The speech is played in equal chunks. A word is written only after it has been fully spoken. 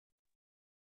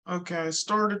Okay, I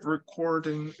started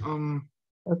recording.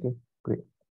 Okay, great.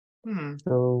 Hmm.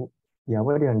 So, yeah,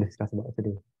 what do you want to discuss about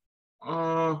today?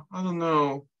 I don't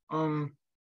know.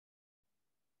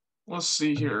 Let's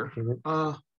see here. Okay,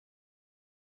 Uh,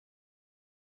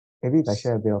 maybe if I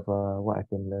share a bit of what I've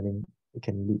been learning, it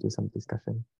can lead to some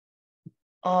discussion.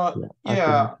 Yeah,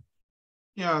 yeah,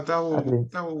 yeah, I've been,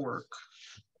 that will work.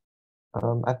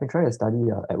 I've been trying to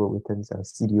study Edward Witten's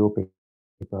CDO paper.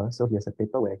 So he has a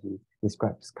paper where he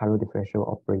describes chiral differential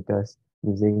operators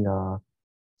using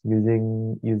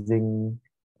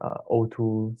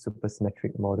O2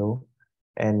 supersymmetric model,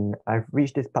 and I've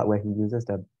reached this part where he uses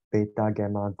the beta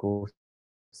gamma ghost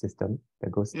system Yeah,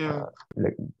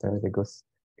 that goes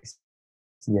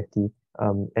CFT.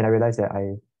 And I realized that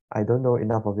I don't know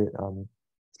enough of it.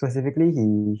 Specifically,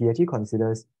 he actually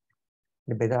considers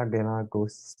the beta gamma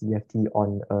goes CFT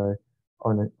on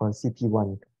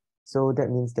CP1. So that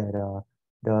means that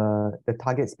the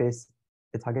target space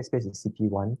is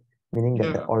CP1, meaning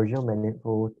that the yeah. original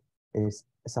manifold is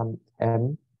some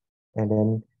M, and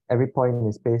then every point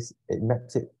in space it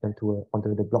maps it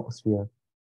onto the block sphere.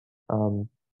 Um,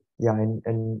 yeah,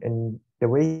 and the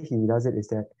way he does it is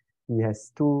that he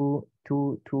has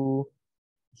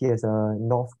he has a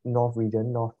north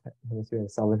region, north hemisphere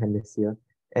and southern hemisphere,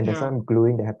 and there's Yeah. some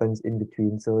gluing that happens in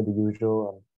between. So the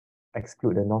usual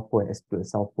exclude the north pole and exclude the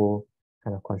south pole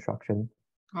kind of construction.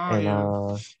 Ah, And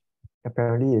yeah.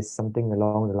 apparently it's something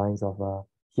along the lines of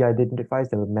he identifies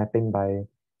the mapping by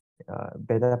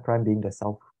beta prime being the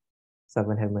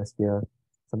southern hemisphere,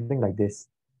 something like this.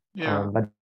 Yeah. But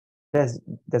that's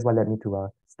what led me to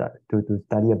to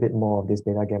study a bit more of this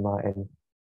beta gamma, and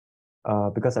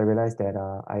because I realized that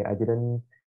I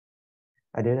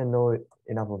didn't know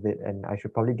enough of it, and I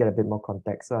should probably get a bit more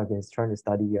context. So I've been trying to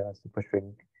study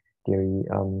superstring theory.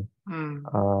 Hmm.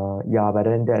 Yeah, but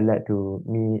then that led to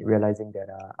me realizing that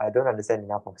I don't understand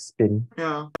enough of spin.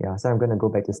 Yeah. Yeah, so I'm gonna go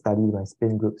back to study my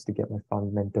spin groups to get my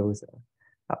fundamentals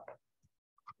up.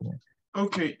 Yeah.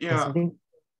 Okay. And Yeah. something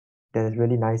that's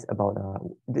really nice about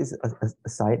this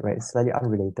aside, right, slightly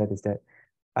unrelated, is that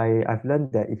I've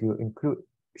learned that if you include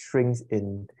strings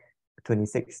in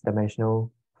 26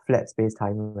 dimensional flat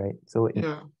space-time, right? So in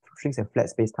Yeah. strings in flat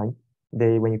space-time,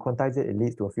 they when you quantize it, it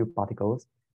leads to a few particles.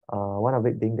 One of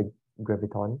it being the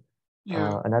graviton,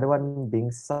 Yeah. another one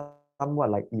being somewhat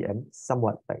like EM,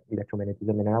 somewhat like electromagnetism,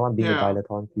 and another one being the Yeah.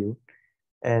 dilaton field.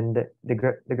 And the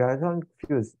graviton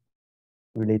field is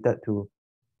related to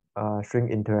string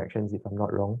interactions, if I'm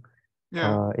not wrong,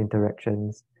 Yeah.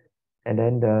 interactions. And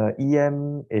then the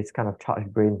EM is kind of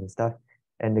charged brains and stuff.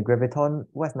 And the graviton,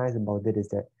 what's nice about it is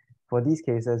that for these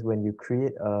cases, when you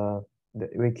create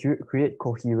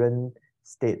coherent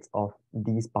states of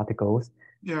these particles,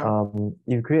 Yeah.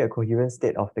 you create a coherent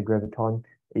state of the graviton.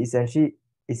 It essentially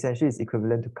is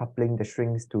equivalent to coupling the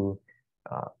strings to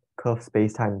uh, curved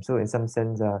space-time. So in some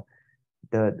sense,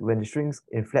 when the strings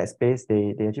in flat space,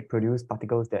 they actually produce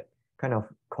particles that kind of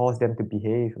cause them to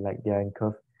behave like they are in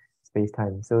curved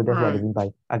space-time. So that's what they Right. mean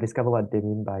by, I discovered what they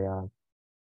mean by,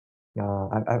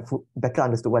 I've better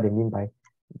understood what they mean by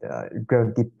the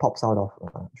gravity pops out of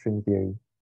string theory.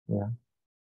 Yeah,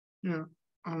 Yeah.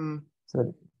 Um.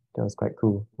 so that was quite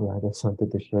cool. Yeah, I just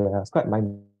wanted to share. I was quite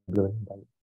mind-blown by it.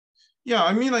 Yeah.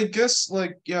 I mean, I guess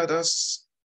yeah, that's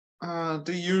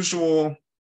the usual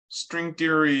string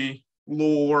theory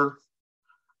lore.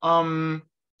 Um.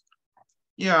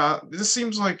 Yeah, this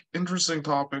seems like interesting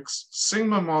topics.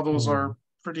 Sigma models Mm, are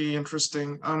pretty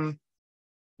interesting. mm,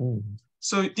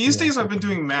 So these yeah, days I've been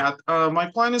certainly. doing math. My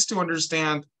plan is to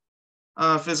understand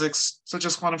physics, such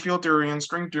as quantum field theory and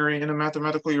string theory, in a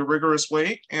mathematically rigorous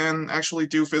way, and actually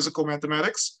do physical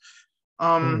mathematics.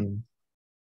 Um, Mm,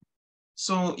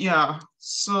 so yeah,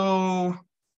 so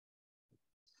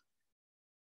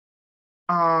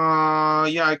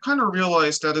yeah, I kind of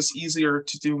realized that it's easier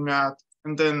to do math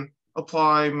and then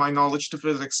apply my knowledge to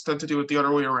physics than to do it the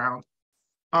other way around.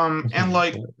 And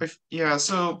right. yeah,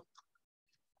 so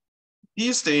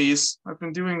these days I've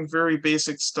been doing very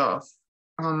basic stuff.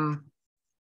 Um,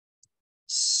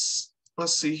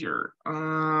 let's see here.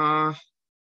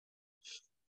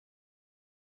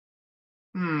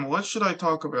 What should I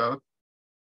talk about?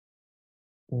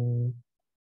 Mm,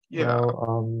 Yeah.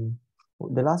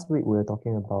 well, the last week we were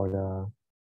talking about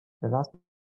the last week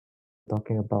we were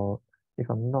talking about, if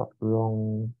I'm not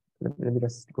wrong, let me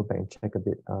just go back and check a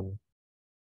bit.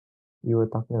 You were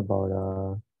talking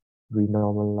about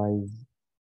renormalize.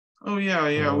 Oh yeah,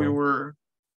 yeah, we Uh, were.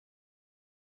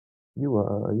 you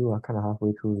were kind of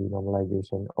halfway through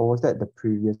renormalization, or was that the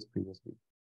previous week?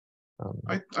 Um,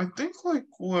 I think like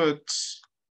what?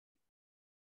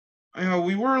 Yeah,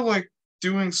 we were like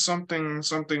doing something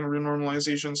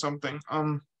renormalization something.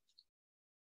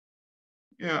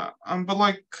 Yeah. But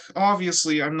like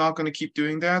obviously I'm not gonna keep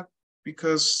doing that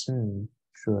because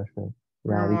Sure.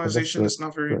 Yeah, we can just renormalization is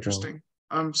not very float around. interesting.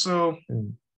 So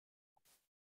Mm,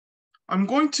 I'm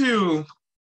going to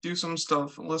do some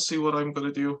stuff. Let's see what I'm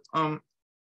gonna do.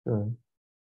 sure.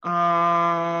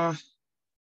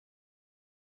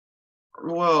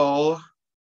 Well,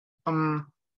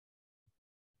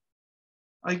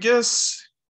 I guess.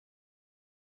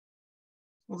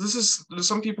 Well,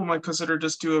 some people might consider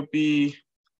this to be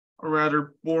a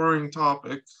rather boring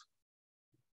topic,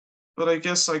 but I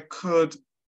guess I could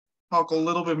talk a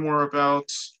little bit more about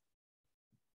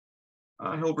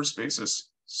Hilbert spaces.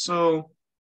 So,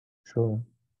 Sure.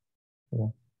 Yeah.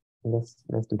 Let's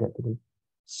do that today.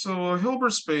 so a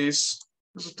Hilbert space.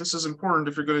 This is important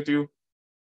if you're going to do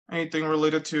anything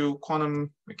related to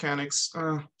quantum mechanics.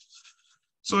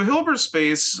 So a Hilbert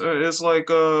space is like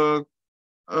a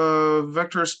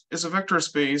vector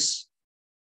space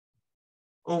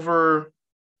over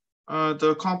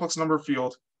the complex number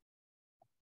field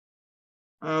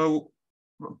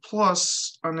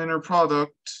plus an inner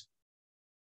product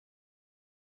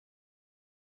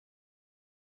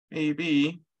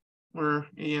AB, where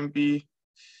A and B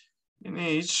in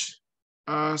H,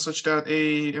 such that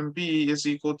A and B is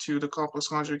equal to the complex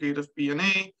conjugate of B and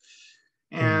A,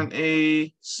 and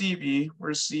A CB,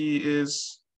 where C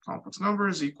is complex number,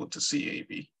 is equal to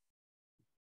CAB.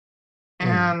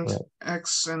 And Right.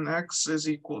 X and X is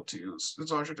equal to is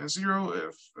larger than 0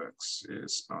 if X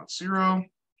is not 0.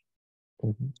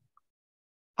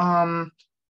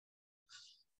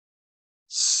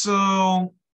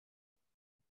 So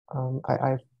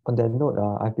I on that note,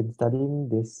 I've been studying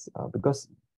this because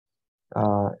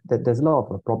there's a lot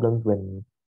of problems when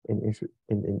in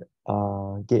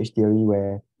gauge theory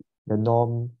where the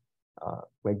norm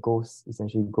where ghosts have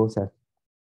yeah,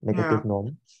 negative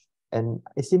norm, and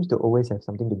it seems to always have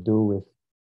something to do with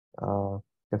uh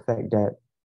the fact that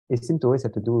it seems to always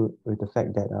have to do with the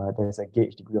fact that there's a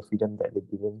gauge degree of freedom that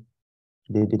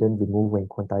they didn't remove when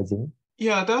quantizing.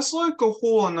 yeah, that's like a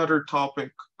whole another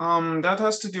topic. That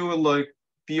has to do with like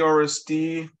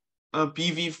BRSD,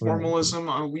 BV Right.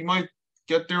 formalism. We might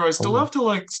get there. I still Oh, have to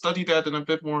like study that in a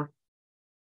bit more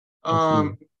I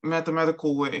see.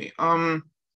 mathematical way.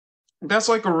 That's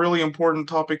like a really important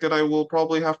topic that I will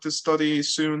probably have to study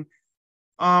soon.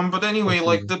 But I anyway,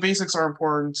 like see. the basics are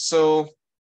important. So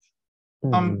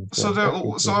Yeah. Okay.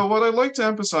 Cool. so what I'd like to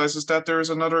emphasize is that there is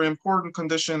another important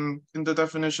condition in the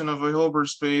definition of a Hilbert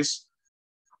space,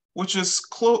 which is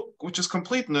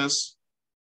completeness.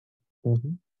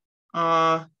 Mm-hmm.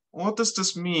 What does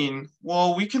this mean?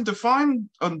 Well, we can define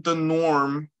the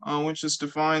norm, which is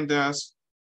defined as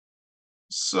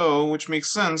so, which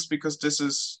makes sense because this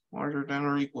is larger than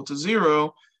or equal to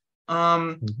 0.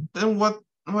 Mm-hmm. Then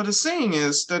what it's saying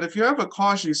is that if you have a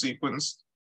Cauchy sequence,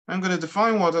 I'm going to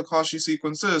define what a Cauchy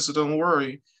sequence is, so don't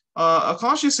worry. A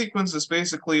Cauchy sequence is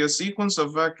basically a sequence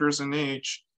of vectors in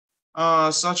H,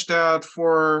 such that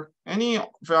for any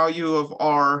value of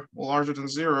r larger than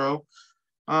 0,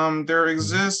 there Mm-hmm.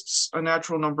 exists a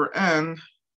natural number n,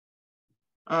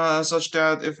 such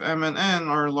that if m and n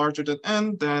are larger than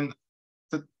n, then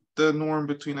the norm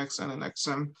between xn and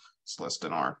xm is less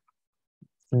than r.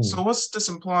 So what this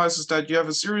implies is that you have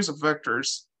a series of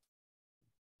vectors.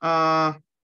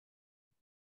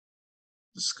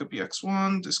 This could be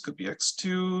x1, this could be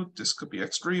x2, this could be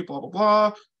x3, blah, blah,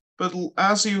 blah. But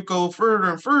as you go further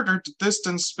and further, the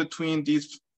distance between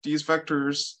these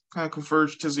vectors kind of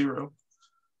converge to 0.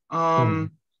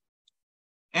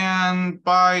 And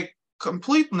by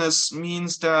completeness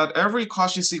means that every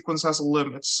Cauchy sequence has a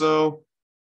limit. So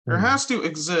there has to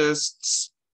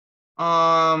exist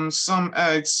some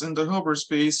x in the Hilbert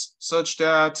space such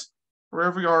that for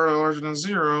every r larger than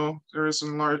 0, there's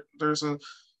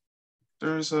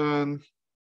an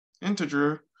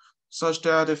integer such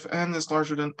that if n is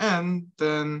larger than n,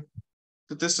 then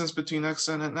the distance between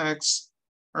xn and x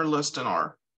are less than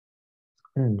r.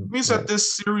 It means that Right.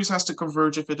 this series has to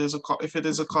converge if it is a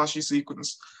Cauchy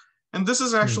sequence, and this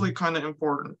is actually kind of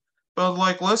important. But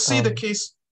like, let's see the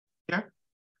case. Yeah.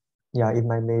 Yeah, if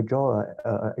I may draw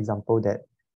a example that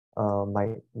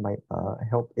might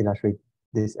help illustrate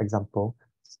this example.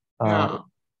 Uh,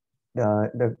 Yeah.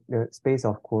 the space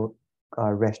of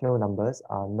rational numbers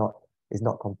is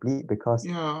not complete because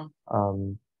Yeah.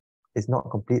 um it's not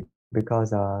complete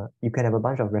because you can have a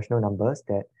bunch of rational numbers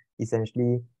that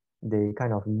essentially they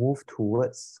kind of move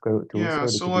towards square root 2, Yeah. so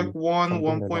they So could like be 1, something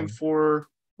along. 1.4,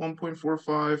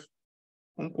 1.45,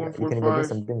 Yeah, you can imagine 1.45,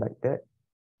 something like that.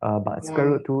 But square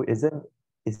 1. root 2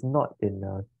 is not in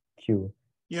Q.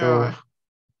 Yeah. So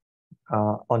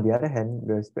On the other hand,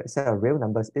 the set of real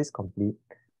numbers is complete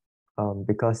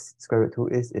because square root 2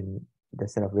 is in the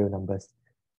set of real numbers.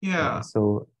 Yeah.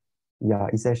 So yeah,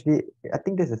 essentially, I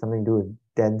think this is something to do with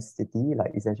density.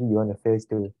 Like essentially, you want the space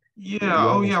to Yeah.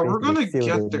 Oh, yeah. space We're to be gonna filled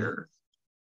get in. there.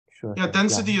 Sure, Yeah, sure. Yeah.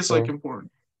 density is like So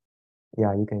important.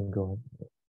 yeah, you can go on.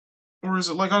 Or is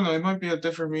it like, I don't know, it might be a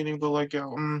different meaning, but like, yeah,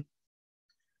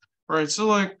 right. So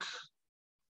like,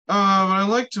 but I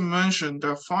like to mention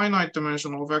that finite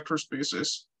dimensional vector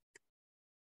spaces,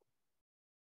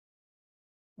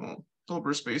 well,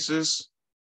 Hilbert spaces,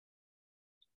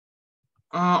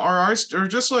 are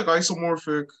just like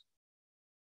isomorphic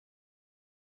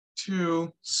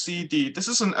to CD. This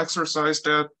is an exercise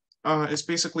that is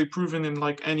basically proven in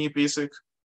like any basic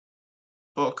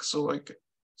book. So like,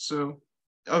 so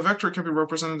a vector can be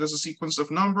represented as a sequence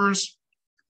of numbers,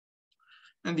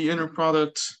 and the inner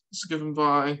product is given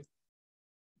by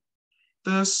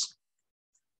this.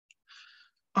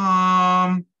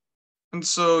 And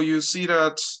so you see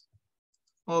that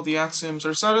all the axioms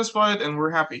are satisfied and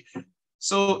we're happy.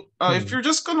 So if you're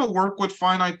just gonna work with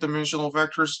finite dimensional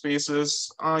vector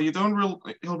spaces, you don't really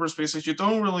Hilbert spaces, you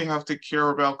don't really have to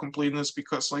care about completeness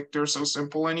because like they're so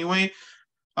simple anyway.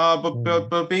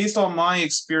 But based on my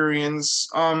experience,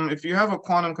 if you have a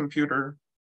quantum computer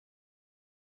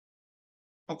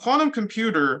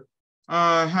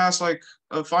has like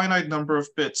a finite number of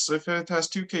bits. If it has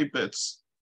 2k bits,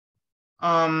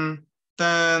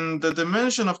 then the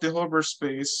dimension of the Hilbert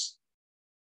space,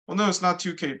 well, no, it's not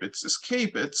 2k bits, it's k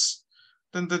bits.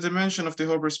 Then the dimension of the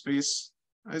Hilbert space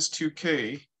is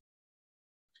 2k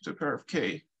to the power of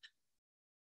k.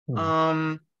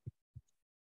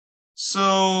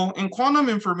 So in quantum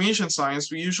information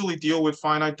science, we usually deal with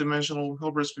finite dimensional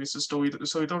Hilbert spaces, so we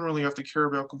don't really have to care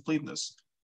about completeness.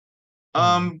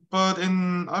 But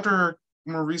in other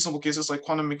more reasonable cases like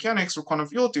quantum mechanics or quantum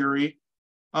field theory,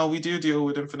 we do deal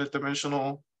with infinite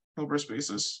dimensional Hilbert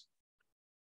spaces.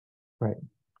 Right.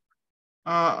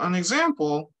 An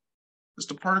example is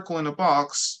the particle in a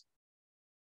box.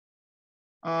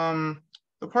 The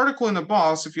particle in a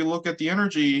box, if you look at the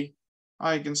energy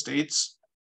eigenstates,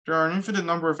 there are an infinite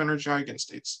number of energy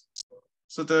eigenstates.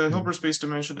 So the Hilbert space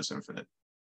dimension is infinite.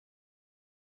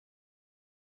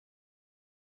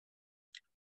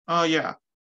 Yeah.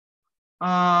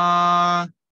 But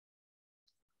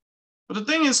the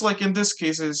thing is, like in this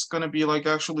case, it's going to be like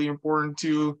actually important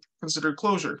to consider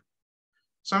closure.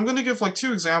 So I'm going to give like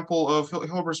two examples of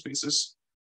Hilbert spaces.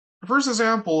 The first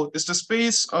example is the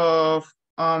space of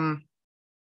a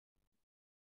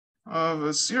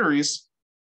series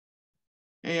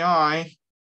AI,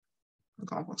 a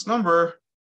complex number,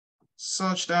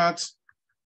 such that,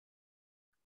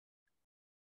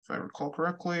 if I recall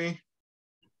correctly,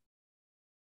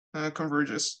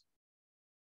 converges.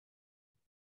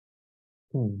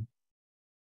 And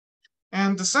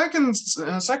the second is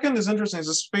interesting. Is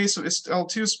a space is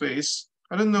L2 space.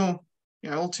 I don't know.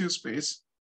 Yeah, L2 space.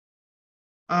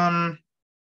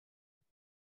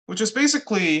 Which is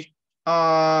basically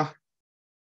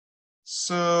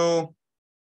so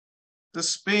the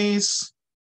space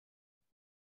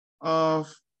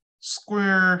of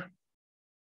square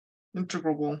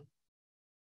integrable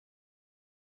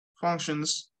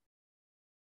functions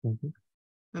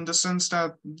in the sense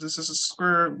that this is a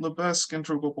square Lebesgue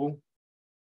integrable.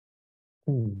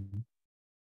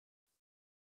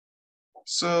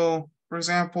 So, for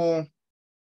example,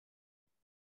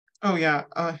 oh yeah,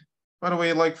 by the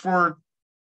way, like for,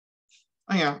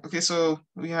 oh yeah, okay, so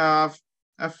we have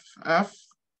f,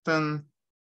 then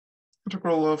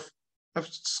integral of f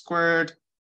squared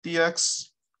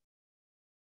dx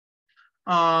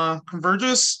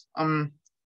converges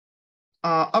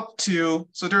up to,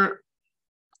 so they're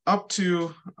up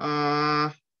to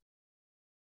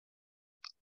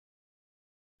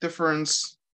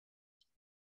difference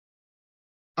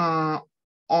all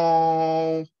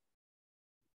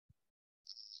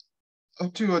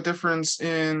up to a difference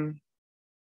in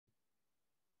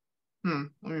let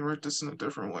me write this in a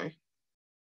different way.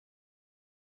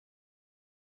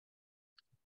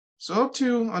 So up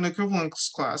to an equivalence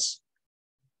class.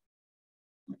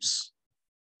 Oops.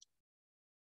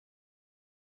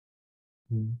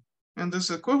 And this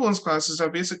equivalence class is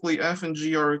that basically f and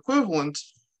g are equivalent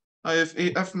if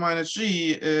f minus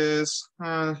g is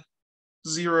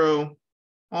 0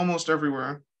 almost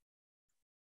everywhere.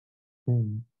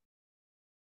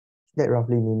 That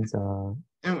roughly means in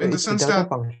the sense delta that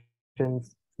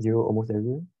function's 0 almost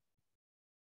everywhere.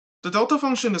 The delta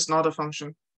function is not a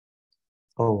function.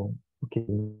 Oh, okay.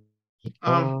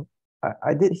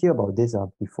 I did hear about this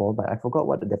before, but I forgot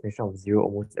what the definition of zero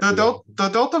almost everywhere is. The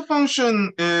delta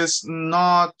function is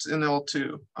not in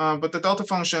L2, but the delta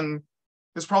function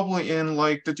is probably in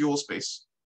like the dual space.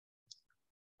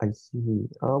 I see.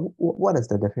 What is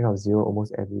the definition of zero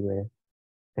almost everywhere?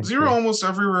 Zero entail? almost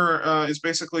everywhere is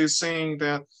basically saying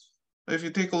that if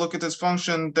you take a look at this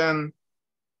function, then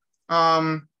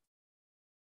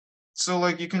so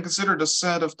like you can consider the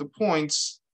set of the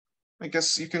points. I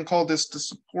guess you can call this the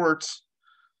support.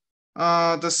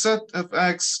 The set of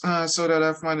x so that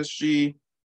f minus g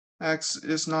x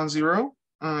is non-zero.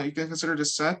 You can consider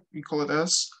this set. We call it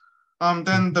S.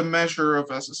 Then the measure of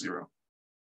S is zero.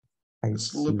 I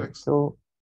It's see. lib x. So,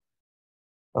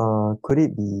 could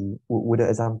it be, would the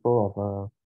example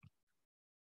of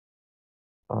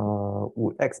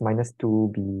would x minus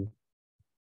 2 be,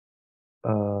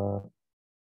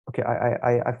 okay,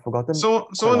 I've forgotten So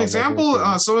quite a an lot of measure example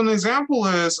theory. so an example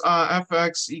is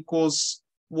fx equals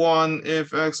 1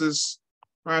 if x is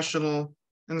rational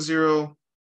and 0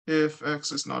 if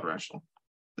x is not rational.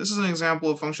 This is an example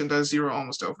of function that is zero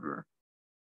almost everywhere.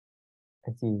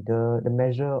 I see. The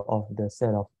measure of the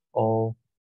set of all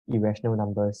irrational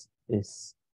numbers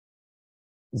is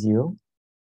 0.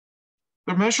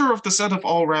 The measure of the set of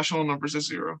all rational numbers is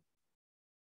 0.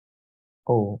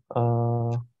 Oh,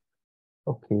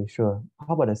 okay, sure.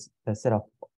 How about the set of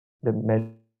the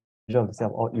measure of the set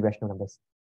of all irrational numbers?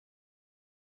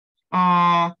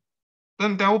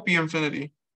 Then that would be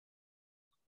infinity.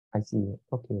 I see.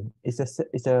 Okay.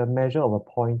 It's a measure of a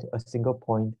point, a single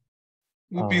point,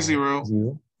 Would be 0.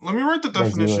 0. Let me write the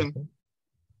That's 0 as definition well.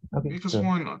 Okay, because sure.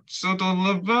 why not? So the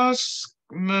Levesque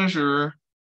measure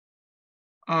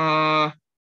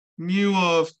mu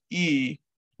of E,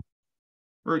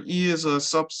 where E is a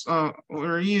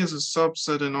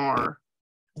subset in R,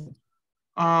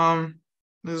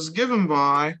 is given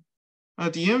by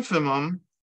the infimum,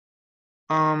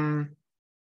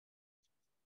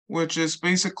 which is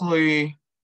basically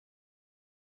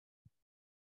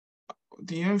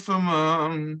the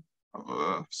infimum of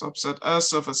a subset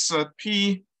S of a set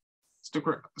P.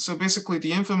 So basically,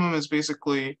 the infimum is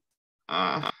basically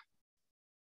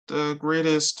the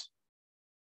greatest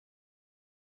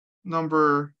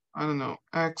number, I don't know,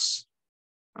 x,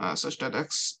 such that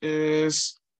x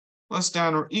is less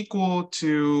than or equal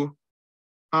to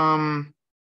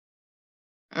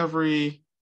every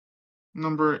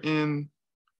number in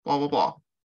blah blah blah.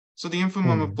 So the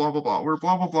infimum of blah blah blah, where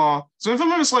blah blah blah. So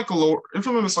infimum is like a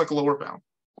lower bound.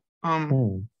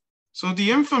 So the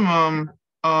infimum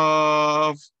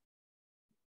of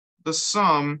the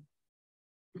sum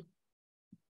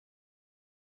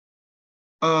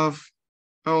of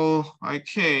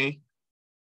Lik. Wait,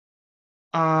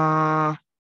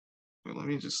 let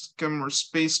me just get more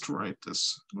space to write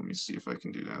this. Let me see if I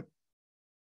can do that.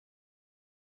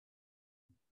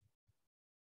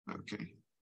 Okay.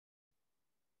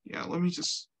 Yeah, let me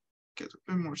just get a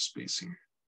bit more space here.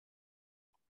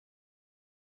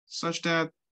 Such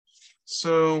that,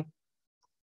 so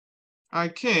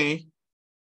Ik,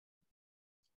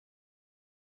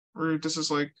 or this is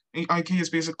like, Ik is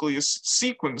basically a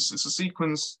sequence. It's a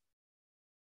sequence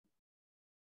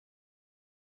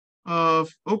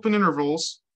of open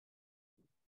intervals.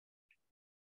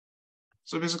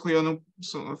 So basically,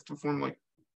 so I have to form like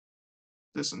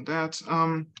this and that,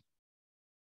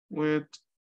 with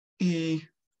E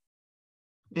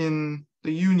in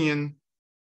the union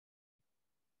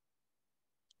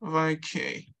of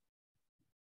Ik.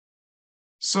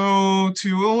 So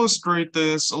to illustrate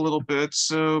this a little bit,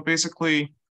 so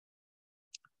basically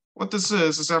what this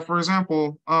is that, for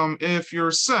example, if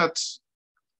your set,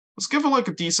 let's give it like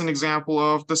a decent example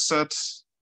of the set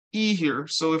E here.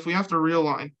 So if we have to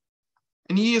realign,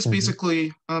 and E is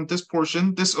basically this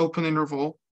portion, this open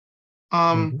interval,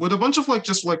 with a bunch of like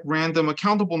just like random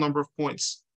accountable number of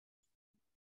points.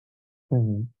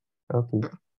 Okay. Yeah.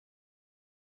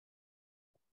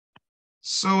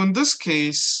 So in this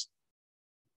case,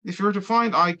 if you were to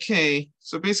find Ik,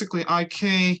 so basically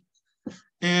Ik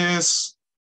is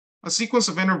a sequence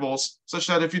of intervals such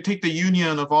that if you take the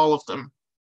union of all of them,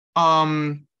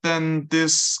 then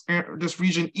this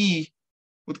region E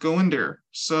would go in there.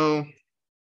 So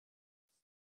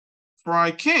for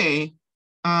Ik,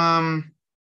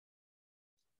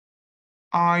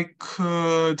 I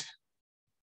could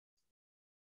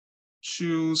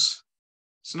choose,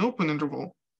 it's an open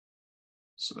interval.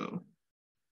 So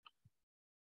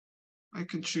I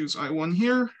could choose I1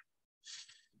 here.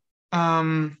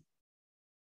 I2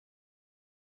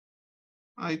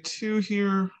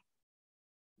 here.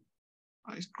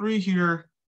 I3 here.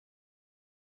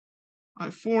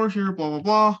 I4 here, blah, blah,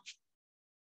 blah.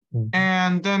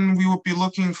 And then we would be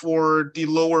looking for the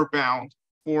lower bound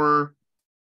for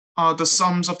the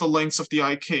sums of the lengths of the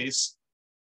IKs.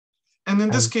 And in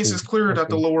I this case, see. it's clear that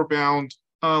the Okay. lower bound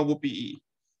will be E.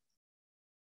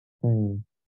 Mm,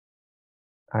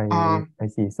 Um, I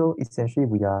see. So essentially,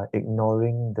 we are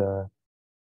ignoring the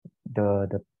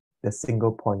the the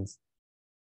single points.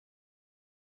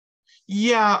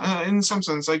 yeah, in some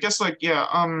sense, I guess like yeah,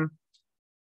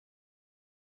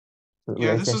 So we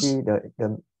yeah, are this is essentially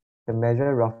the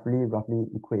measure roughly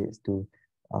equates to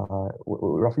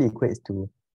roughly equates to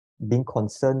being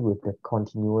concerned with the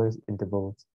continuous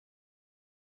intervals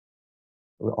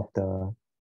of the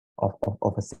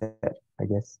of a set, I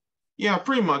guess. yeah,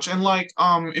 pretty much. And like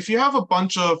if you have a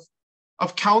bunch of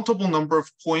countable number of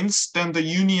points, then the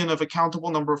union of a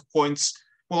countable number of points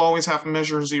will always have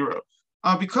measure zero.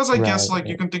 Because I guess Right, like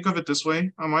you right. can think of it this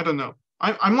way. I don't know.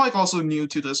 I'm like also new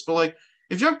to this, but like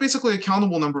if you have basically a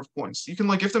countable number of points, you can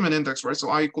like give them an index, right? So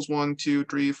I equals 1, 2,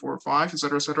 3, 4, 5,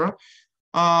 etc., etc.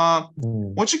 Uh,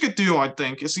 Mm, what you could do, I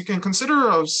think, is you can consider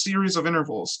a series of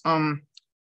intervals.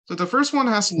 So the first one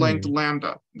has length mm,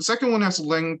 lambda. The second one has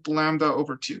length lambda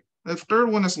over 2. The third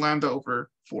one is lambda over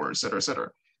 4, etc.,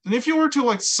 etc. And if you were to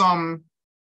like sum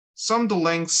the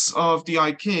lengths of the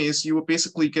IKs, you would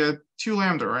basically get 2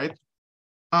 lambda, right?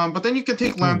 But then you can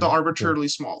take lambda okay. arbitrarily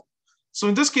small. So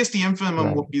in this case, the infimum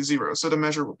Right. would be 0. So the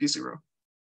measure would be 0.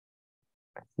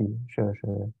 See. Sure,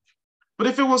 sure. But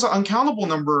if it was an uncountable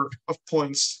number of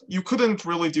points, you couldn't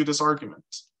really do this argument.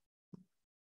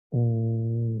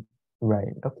 Mm,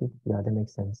 right. Okay. Yeah, that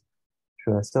makes sense.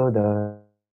 Sure. So the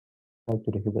back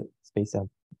to the Hilbert space,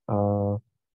 uh,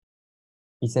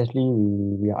 essentially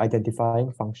we are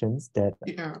identifying functions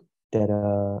Yeah. that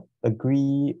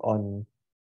agree on,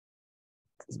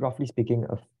 roughly speaking,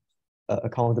 a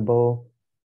accountable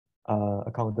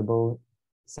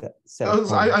set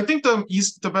of I points. think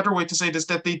the better way to say it is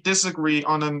that they disagree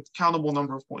on a countable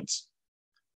number of points.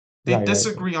 They Right, right, right.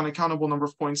 disagree on a countable number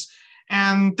of points,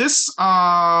 and this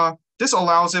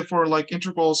allows it for like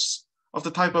integrals of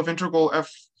the type of integral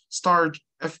f star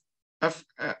f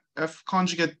f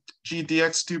conjugate g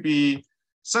dx to be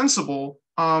sensible.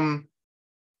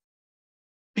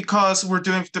 Because we're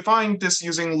doing define this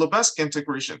using Lebesgue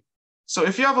integration. So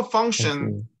if you have a I function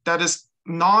see. that is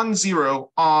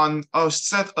non-zero on a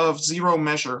set of zero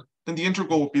measure, then the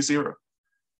integral will be 0.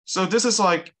 So this is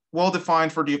like well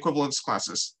defined for the equivalence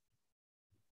classes.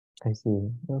 I see.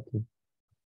 Okay.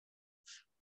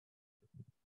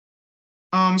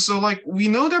 So like we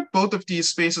know that both of these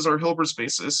spaces are Hilbert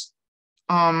spaces.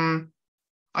 Um,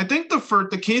 I think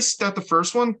the case that the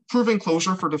first one, proving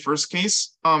closure for the first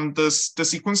case, the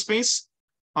sequence space,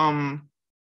 um,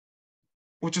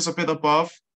 which is a bit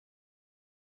above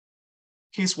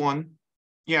case one.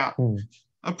 Yeah. Hmm.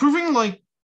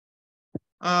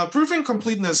 Proving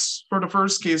completeness for the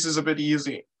first case is a bit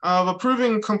easy. But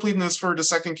proving completeness for the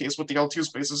second case with the L2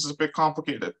 spaces is a bit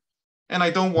complicated, and I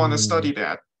don't want to Hmm. study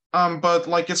that. But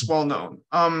like it's well known.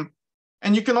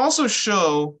 And you can also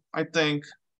show, I think,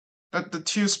 that the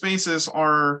two spaces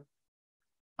are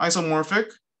isomorphic.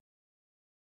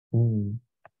 Hmm.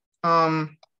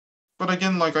 Um, but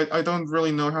again, like I don't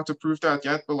really know how to prove that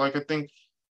yet. But like I think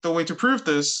the way to prove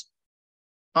this,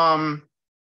 um,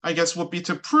 I guess would be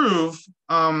to prove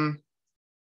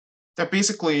that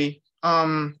basically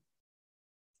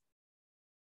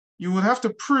you would have to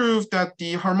prove that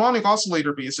the harmonic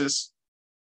oscillator basis.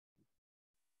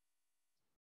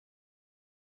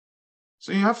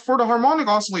 So you have for the harmonic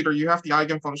oscillator, you have the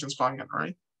eigenfunctions phi n,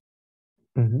 right?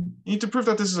 Mm-hmm. You need to prove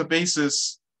that this is a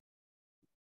basis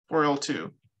for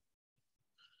L2.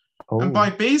 And by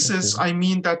Oh, basis, okay. I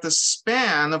mean that the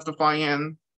span of the phi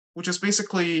n, which is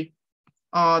basically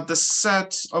the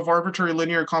set of arbitrary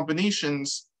linear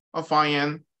combinations of phi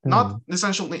n, not Hmm.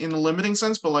 essentially in a limiting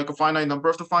sense, but like a finite number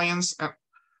of the phi n's.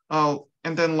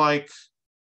 And then like,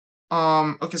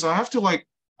 okay, so I have to like,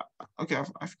 okay,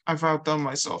 I've outdone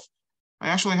myself. I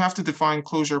actually have to define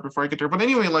closure before I get there. But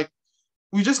anyway, like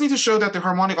we just need to show that the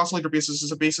harmonic oscillator basis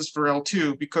is a basis for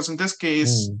L2, because in this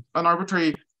case, Hmm. an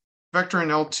arbitrary vector in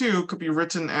L2 could be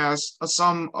written as a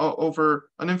sum over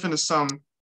an infinite sum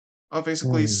of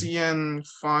basically Hmm. Cn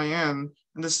phi n,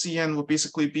 and this Cn would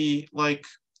basically be like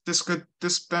this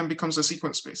then becomes a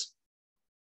sequence space.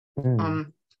 Hmm.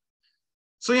 Um,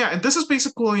 so yeah, and this is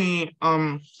basically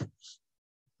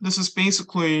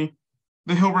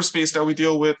the Hilbert space that we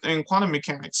deal with in quantum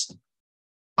mechanics.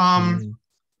 Um,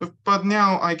 Hmm. but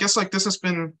now I guess like this has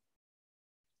been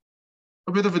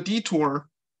a bit of a detour.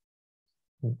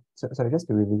 So just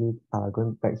to revisit,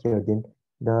 going back here again,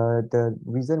 the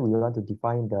reason we want to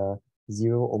define the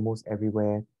zero almost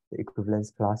everywhere, the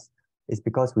equivalence class, is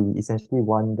because we essentially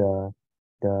want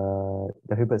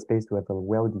the Hilbert space to have a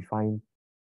well-defined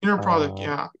Inner product,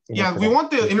 yeah. inner Yeah, we product.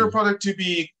 want the inner Okay. product to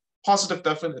be positive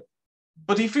definite.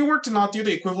 But if you were to not do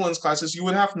the equivalence classes, you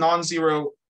would have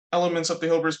non-zero elements of the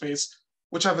Hilbert space,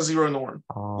 which have a zero norm,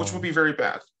 which would be very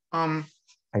bad.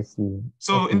 I see.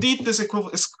 So Okay, indeed, this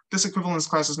equivalence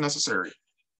class is necessary.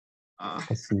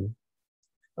 I see.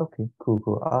 Okay,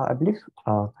 cool. I believe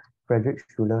Frederick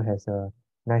Schuler has a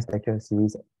nice lecture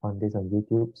series on this on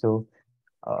YouTube. So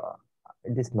uh,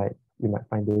 this might you might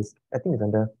find this. I think it's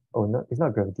under. Oh no, it's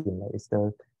not gravity. Like it's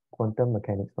the quantum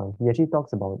mechanics one. He actually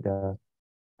talks about the.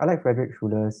 I like Frederick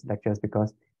Schuler's lectures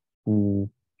because he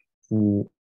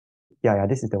yeah,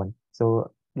 this is the one.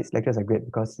 So these lectures are great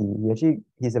because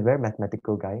he's a very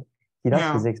mathematical guy. He does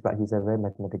Yeah. physics, but he's a very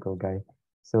mathematical guy.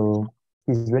 So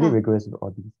he's really Huh. rigorous with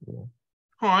all these. Yeah.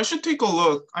 Huh, I should take a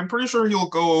look. I'm pretty sure he'll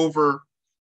go over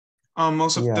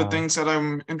most of the Yeah. things that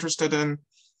I'm interested in.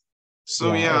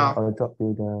 So Yeah, yeah. I'll drop it to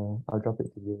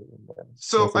you in the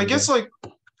So I guess messenger.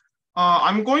 like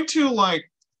I'm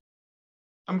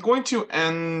going to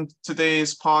end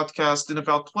today's podcast in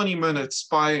about 20 minutes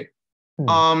by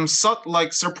Hmm.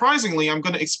 surprisingly, I'm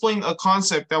going to explain a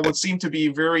concept that would seem to be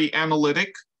very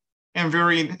analytic and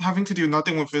very having to do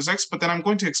nothing with physics, but then I'm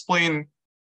going to explain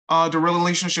the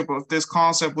relationship of this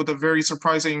concept with a very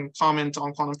surprising comment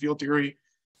on quantum field theory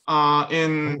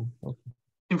in Oh, okay.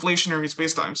 inflationary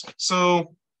spacetimes.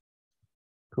 So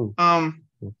Cool. um,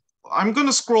 Cool. I'm going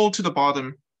to scroll to the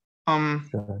bottom.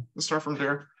 Sure. Let's start from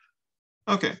there.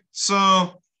 Okay,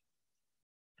 so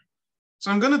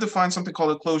I'm going to define something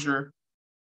called a closure.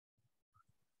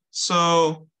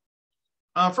 So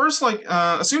first,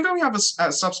 assume that we have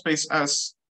a subspace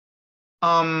S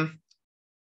of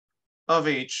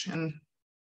H,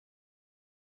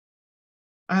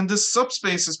 and this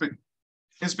subspace is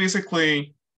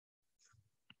basically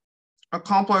a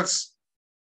complex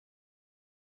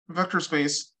vector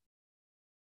space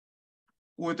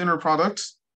with inner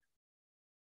product,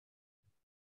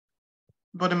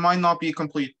 but it might not be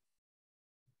complete.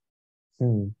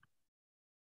 Hmm.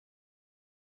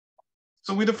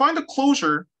 So we define the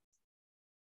closure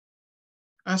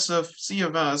S of C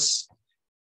of S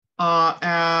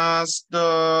as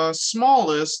the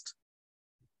smallest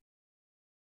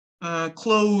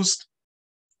closed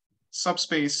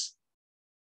subspace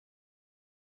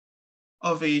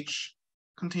of H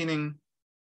containing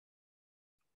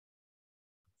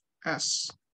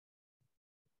S.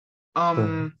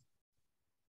 Sure.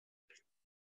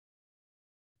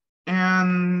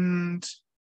 And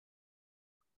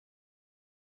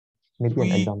Maybe an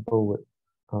we example would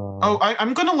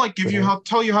I'm gonna would I?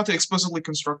 tell you how to explicitly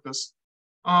construct this.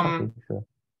 Okay, sure.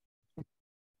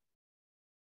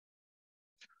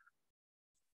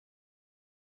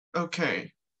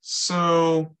 Okay,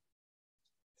 so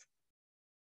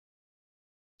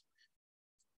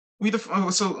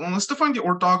let's define the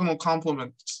orthogonal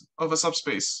complement of a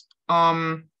subspace.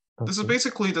 This is Okay.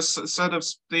 basically the set of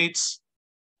states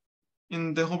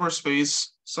in the Hilbert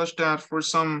space such that for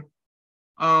some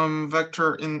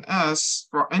vector in S,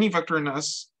 for any vector in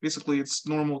S, basically it's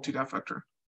normal to that vector.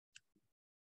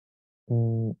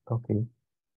 Okay.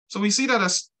 So we see that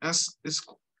S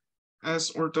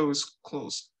ortho is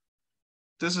closed.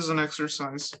 This is an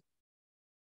exercise,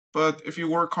 but if you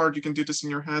work hard, you can do this in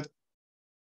your head.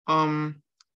 And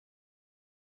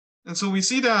so we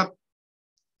see that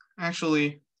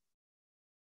actually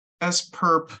S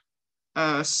perp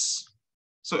S.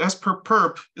 So S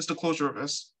perp is the closure of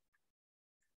S.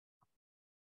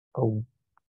 Oh,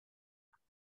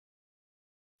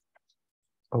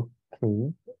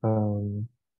 okay.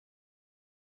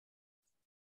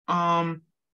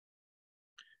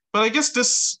 But I guess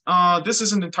this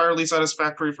isn't entirely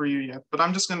satisfactory for you yet. But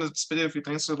I'm just gonna spit a few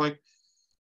things. So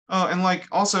and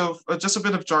also just a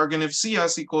bit of jargon. If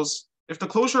the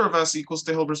closure of S equals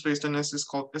the Hilbert space, then S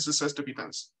is said to be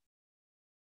dense.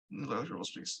 In the Hilbert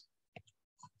space.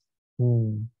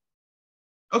 Hmm.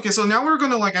 Okay, so now we're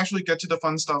gonna actually get to the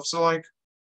fun stuff. So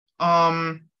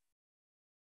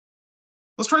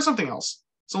let's try something else.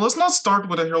 So let's not start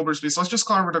with a Hilbert space. Let's just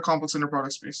start with a complex inner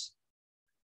product space.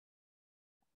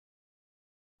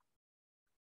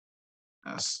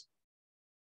 S.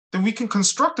 Then we can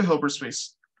construct a Hilbert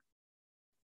space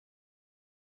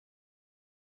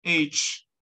H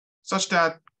such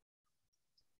that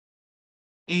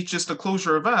H is the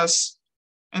closure of S,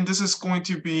 and this is going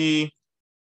to be,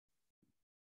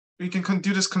 we can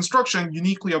do this construction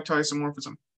uniquely up to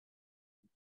isomorphism.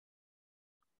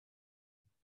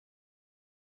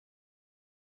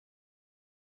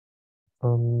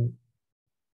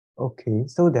 Okay.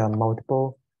 So there are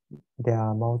multiple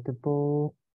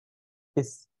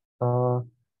is when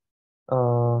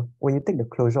you take the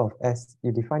closure of S,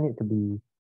 you define it to be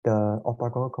the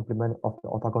orthogonal complement of the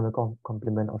orthogonal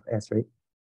complement of S, right?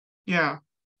 Yeah.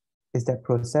 Is that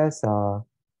process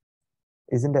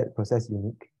isn't that process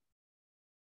unique?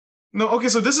 No, okay,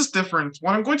 so this is different.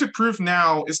 What I'm going to prove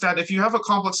now is that if you have a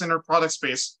complex inner product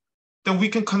space, then we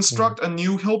can Hmm. construct a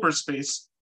new Hilbert space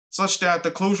such that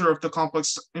the closure of the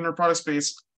complex inner product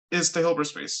space is the Hilbert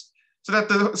space.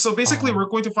 So basically Uh, we're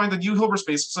going to find a new Hilbert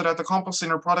space so that the complex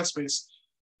inner product space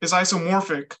is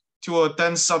isomorphic to a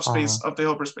dense subspace of the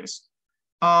Hilbert space.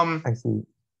 Um, I see.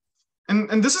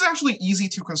 and this is actually easy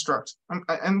to construct.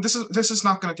 And this is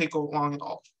not going to take long at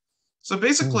all. So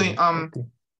basically, Okay.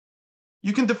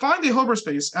 you can define the Hilbert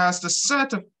space as the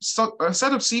set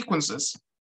of sequences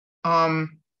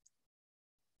um,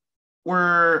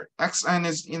 where xn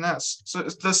is in S. So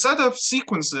it's the set of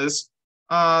sequences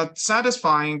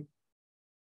satisfying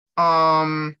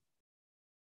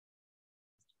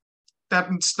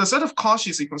that's the set of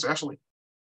Cauchy sequences actually.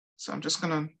 So I'm just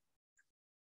gonna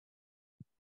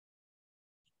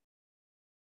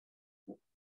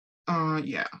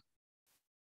yeah.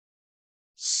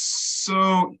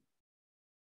 So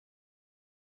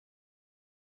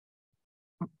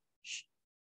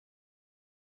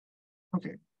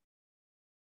okay.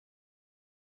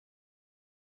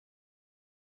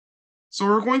 So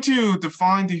we're going to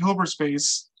define the Hilbert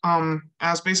space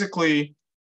as basically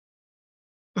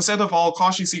the set of all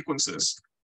Cauchy sequences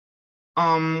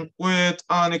with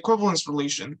an equivalence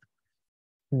relation.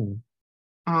 Hmm.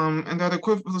 And that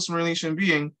equivalence relation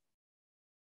being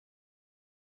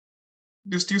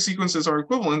these two sequences are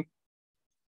equivalent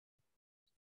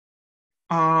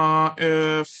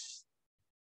if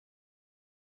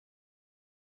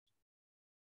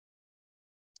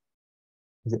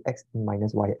Is it x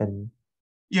minus yn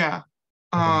yeah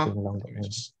or something along let that me line?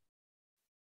 just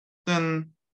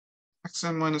then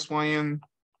xn minus yn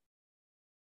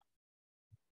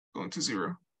going to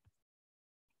 0.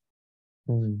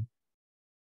 Hmm.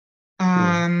 Cool.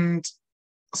 And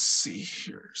let's see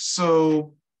here.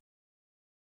 So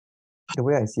The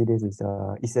way I see this is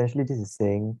essentially this is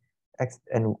saying x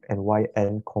and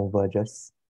yn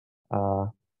converges,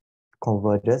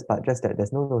 but just that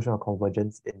there's no notion of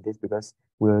convergence in this because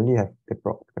we only have the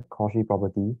Cauchy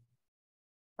property.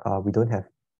 We don't have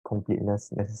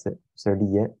completeness necessarily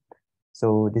yet.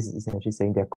 So this is essentially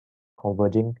saying they're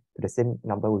converging to the same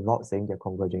number without saying they're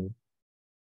converging.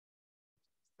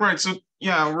 right, so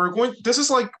yeah, we're going this is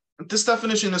like this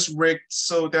definition is rigged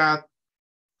so that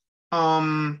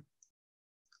um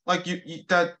like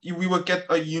we would get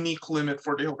a unique limit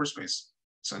for the Hilbert space,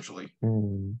 essentially.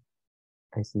 Hmm.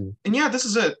 I see. And yeah, this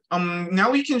is it.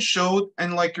 Now we can show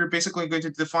and like you're basically going to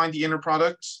define the inner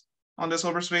product on this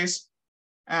Hilbert space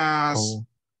as Oh,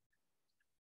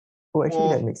 oh, actually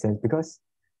that well, makes sense because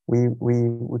we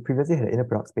previously had an inner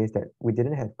product space that we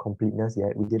didn't have completeness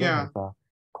yet. We didn't yeah, have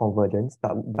convergence,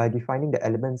 but by defining the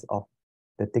elements of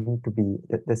the thing to be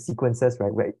the sequences,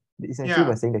 right? Where essentially yeah,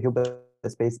 we're saying the Hilbert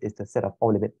space is the set of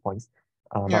all limit points,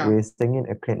 but yeah, we're saying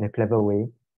it in a clever way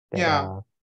that yeah,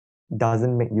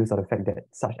 doesn't make use of the fact that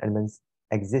such elements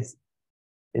exist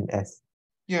in S.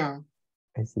 yeah.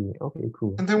 I see. Okay,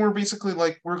 cool. And then we're basically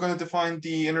like we're going to define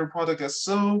the inner product as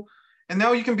so. And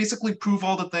now you can basically prove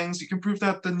all the things. You can prove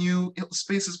that the new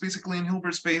space is basically in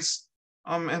Hilbert space,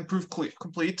 and prove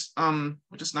complete,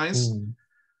 which is nice.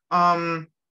 Hmm. Um,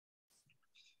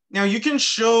 Now you can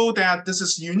show that this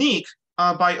is unique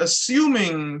by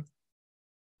assuming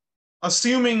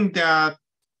that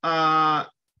uh,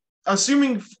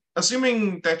 assuming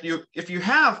assuming that you if you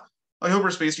have a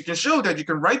Hilbert space, you can show that you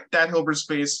can write that Hilbert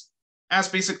space as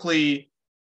basically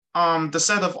the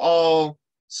set of all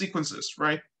sequences,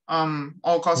 right?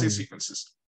 All Cauchy Hmm.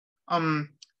 sequences. Um,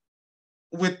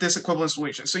 with this equivalence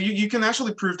relation. So you can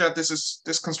actually prove that this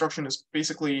construction is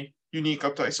basically unique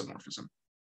up to isomorphism.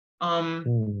 Um,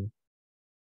 Hmm.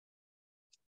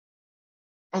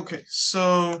 okay,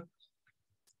 so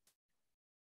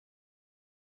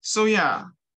yeah.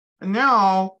 And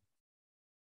now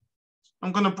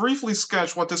I'm going to briefly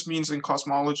sketch what this means in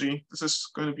cosmology. This is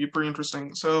going to be pretty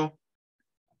interesting. So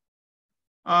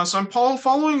I'm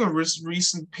following a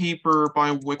recent paper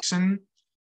by Wixon.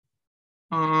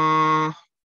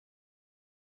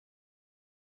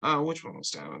 Uh, which one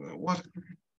was that? What?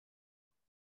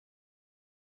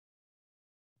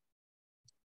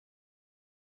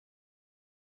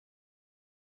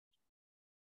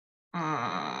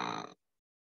 Uh,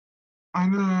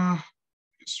 I'm gonna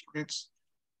let's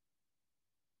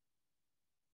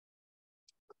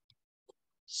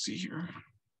see here.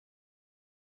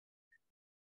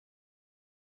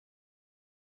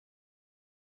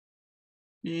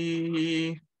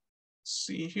 see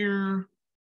here.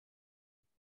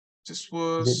 This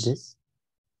was. Is it this?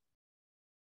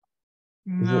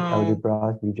 No. Is it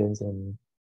algebra regions and?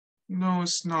 No,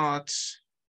 it's not.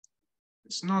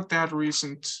 It's not that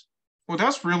recent. Well,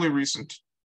 that's really recent.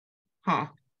 Huh.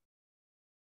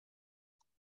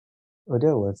 Oh,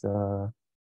 that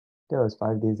was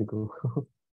 5 days ago.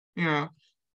 Yeah.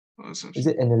 Is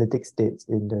it analytic states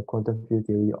in the quantum field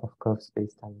theory of curved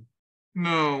spacetime?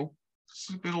 No, it's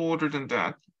a bit older than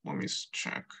that. Let me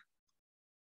check.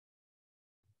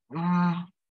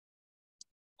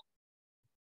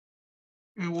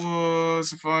 It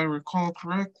was, if I recall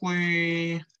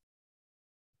correctly.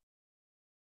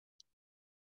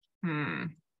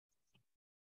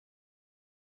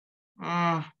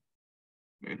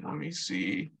 Wait, let me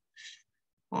see.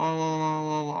 La, la,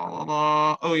 la, la, la,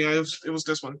 la. Oh yeah, it was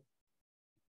this one.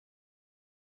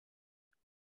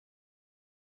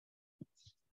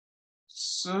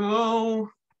 So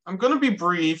I'm gonna be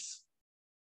brief.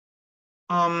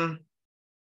 So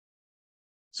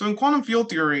in quantum field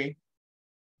theory,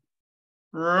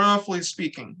 roughly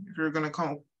speaking, if you're gonna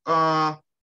call,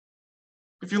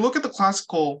 if you look at the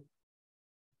classical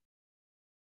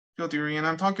field theory, and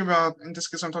I'm talking about, in this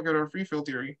case, I'm talking about free field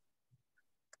theory,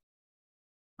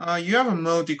 you have a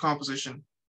mode decomposition.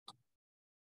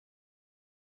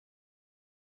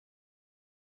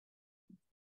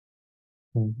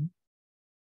 Mm-hmm.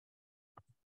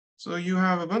 So you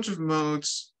have a bunch of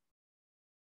modes.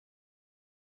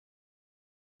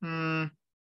 And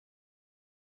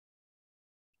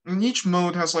each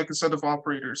mode has like a set of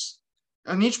operators.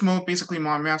 And each mode basically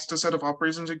maps a set of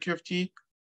operators into QFT.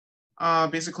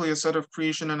 Basically a set of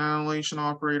creation and annihilation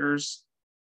operators.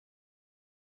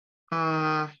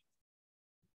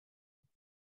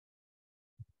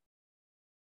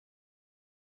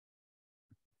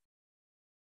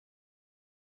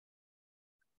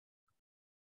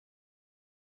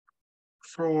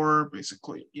 For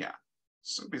basically, yeah.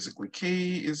 So basically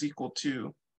K is equal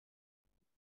to,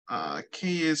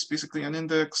 K is basically an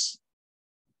index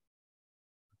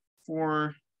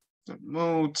for the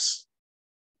modes.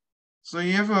 So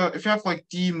you have if you have like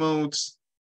D modes,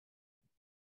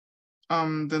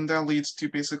 then that leads to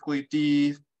basically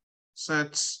D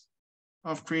sets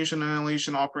of creation and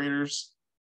annihilation operators.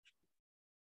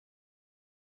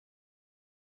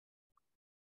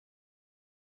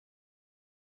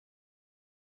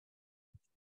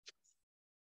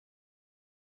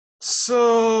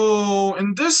 So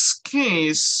in this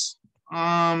case,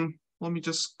 let me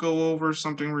just go over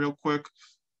something real quick.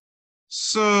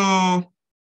 So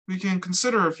we can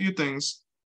consider a few things.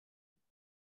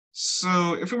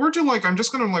 So if we were to like, I'm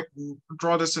just gonna like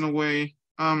draw this in a way.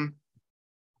 I'm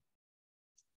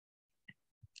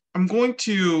going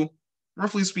to,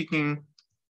 roughly speaking,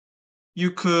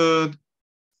 you could,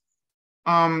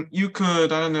 I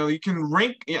don't know, you can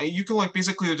rank, yeah, you can like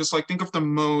basically just like think of the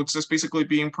modes as basically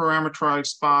being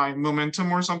parameterized by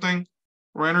momentum or something,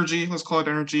 or energy, let's call it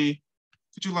energy.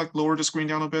 Could you like lower the screen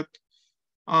down a bit?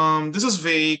 This is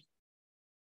vague,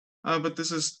 but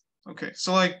this is, okay.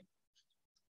 So like,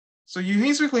 so you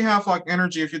basically have like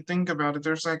energy, if you think about it,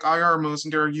 there's like IR modes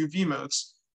and there are UV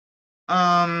modes.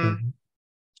 Mm-hmm.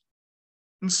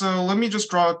 And so let me just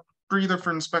draw 3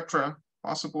 different spectra,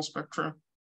 possible spectra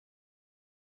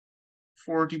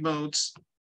for the modes.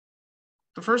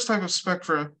 The first type of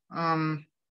spectra,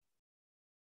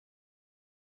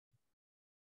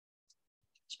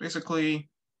 it's basically,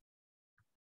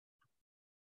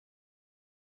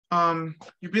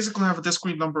 you basically have a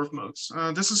discrete number of modes.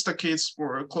 This is the case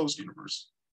for a closed universe.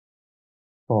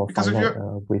 For Because if finite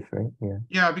you, width, right? Yeah.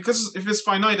 yeah, because if it's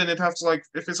finite and it has to like,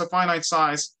 if it's a finite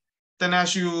size, then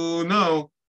as you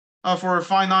know, for a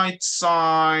finite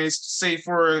size, say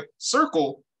for a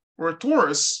circle or a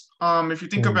torus, if you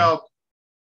think about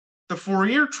the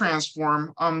Fourier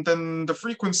transform, then the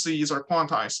frequencies are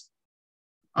quantized.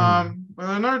 But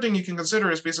another thing you can consider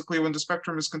is basically when the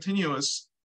spectrum is continuous.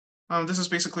 This is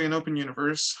basically an open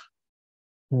universe.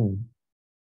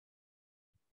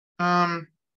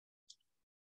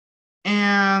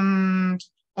 And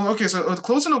well, okay, so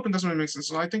closed and open doesn't really make sense.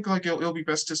 So I think like it'll be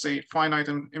best to say finite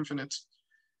and infinite,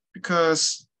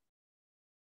 because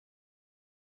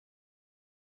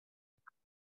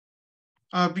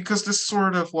this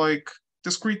sort of like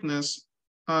discreteness,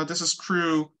 this is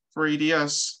true for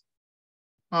ADS,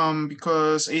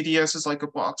 because ADS is like a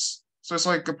box, so it's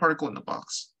like a particle in the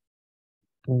box,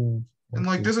 and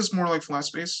like this is more like flat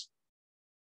space.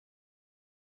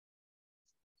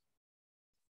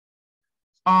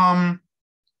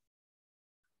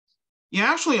 Yeah,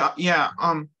 actually, yeah.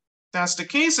 that's the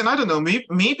case, and I don't know,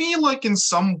 maybe like in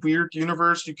some weird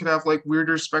universe you could have like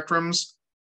weirder spectrums,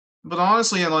 but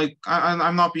honestly, like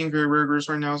I'm not being very rigorous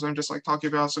right now, so I'm just like talking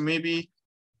about. So maybe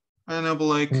I don't know, but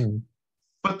like,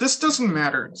 but this doesn't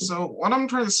matter. So what I'm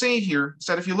trying to say here is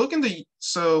that if you look in the,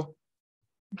 so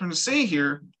I'm trying to say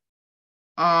here,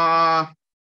 let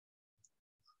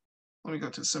me go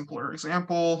to a simpler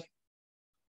example.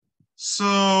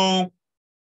 So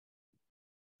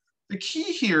the key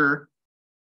here,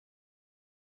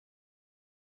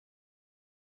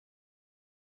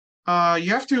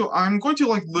 I'm going to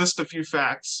like list a few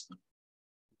facts.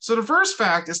 So the first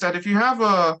fact is that if you have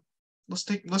a, let's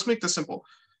make this simple.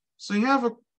 So you have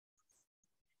a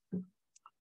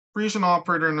creation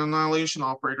operator and annihilation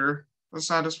operator that's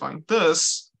satisfying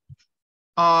this.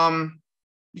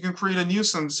 You can create a new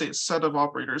set of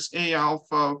operators,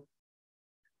 alpha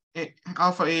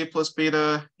A plus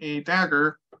beta A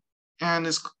dagger, and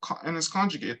its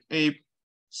conjugate A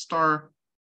star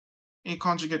A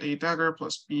conjugate A dagger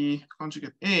plus B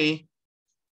conjugate A.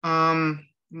 And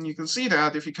you can see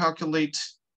that if you calculate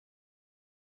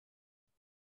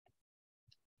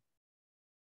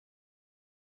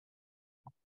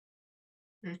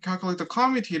the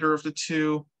commutator of the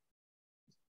two,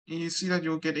 you see that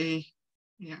you'll get a,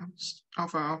 yeah,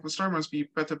 alpha star must be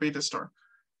beta star.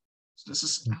 So this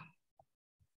is,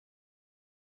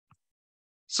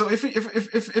 so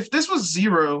if this was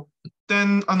 0,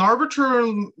 then an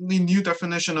arbitrarily new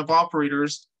definition of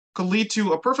operators could lead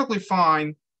to a perfectly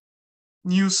fine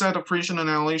new set of creation and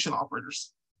annihilation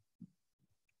operators.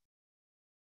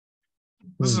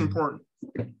 This is important.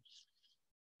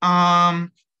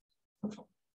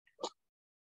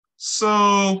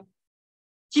 So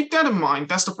keep that in mind.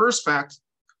 That's the first fact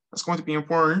that's going to be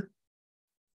important.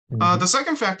 The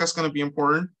second fact that's going to be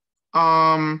important,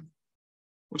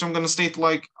 which I'm going to state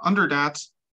like under that,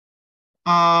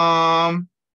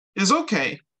 is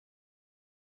okay.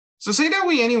 So say that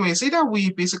we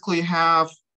basically have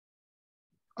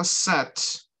a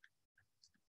set.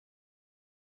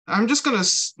 I'm just going to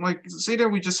like say that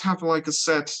we just have like a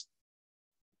set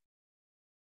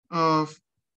of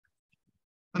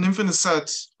an infinite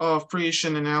set of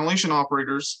creation and annihilation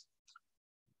operators.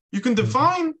 You can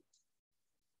define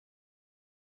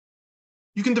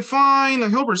a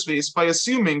Hilbert space by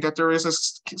assuming that there is a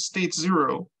state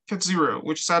 0, ket 0,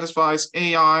 which satisfies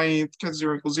AI ket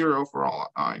 0 equals 0 for all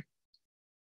I.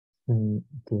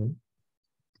 Okay.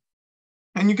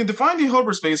 And you can define the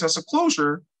Hilbert space as a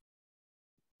closure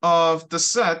of the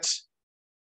set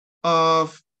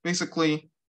of basically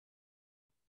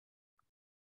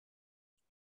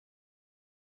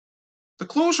the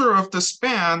closure of the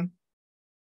span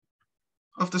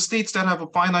of the states that have a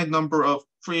finite number of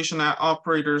creation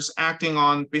operators acting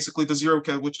on basically the 0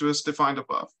 ket, which was defined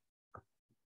above.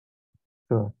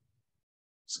 Sure.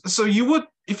 So you would,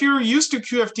 if you're used to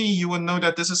QFT, you would know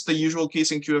that this is the usual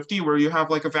case in QFT where you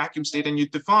have like a vacuum state and you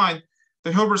define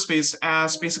the Hilbert space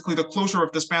as basically the closure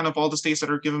of the span of all the states that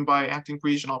are given by acting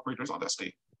creation operators on that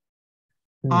state.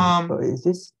 Is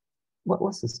this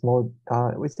what's the small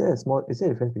is there a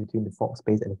difference between the Fock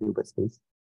space and the Hilbert space?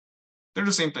 They're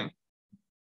the same thing.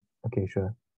 Okay,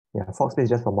 sure. Yeah, Fock space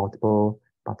just for multiple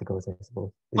particles, I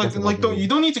suppose. You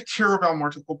don't need to care about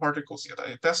multiple particles yet.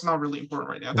 That's not really important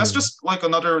right now. That's just like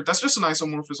that's just an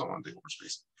isomorphism on the Hilbert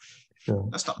space. Sure.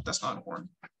 That's not important.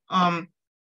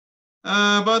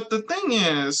 But the thing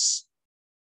is,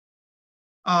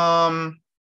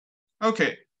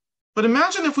 okay. But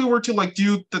imagine if we were to like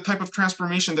do the type of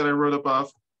transformation that I wrote above,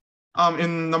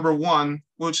 in number 1,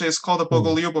 which is called the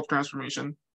Bogoliubov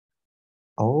transformation.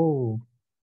 Oh,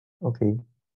 okay.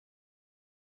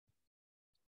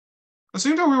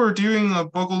 Assume that we were doing a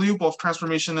Bogoliubov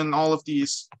transformation in all of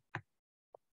these.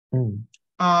 And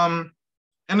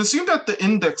assume that the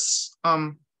index,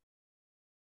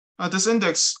 this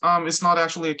index, is not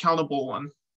actually a countable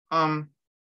one. But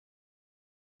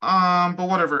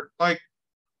whatever. Like,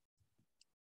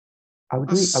 are we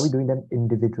doing them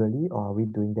individually, or are we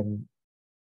doing them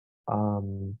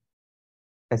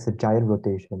as a giant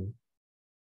rotation?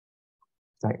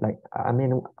 I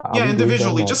mean, yeah,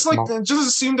 individually. Just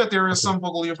assume that there is okay. some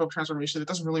Bogoliubov transformation. It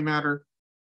doesn't really matter.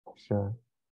 Sure.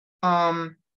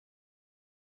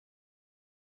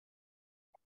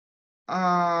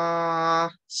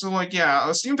 So like, yeah,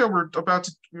 assume that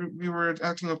we were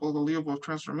acting up a Bogoliubov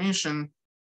transformation.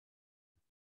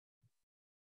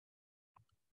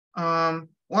 Well,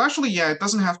 actually, yeah, it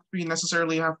doesn't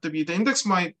necessarily have to be. The index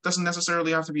doesn't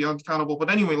necessarily have to be uncountable. But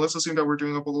anyway, let's assume that we're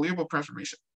doing a Bogoliubov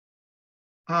transformation.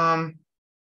 And,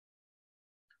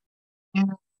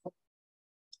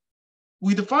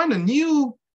 we define a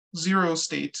new 0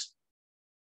 state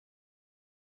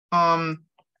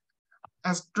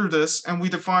as through this, and we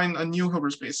define a new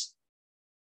Hilbert space.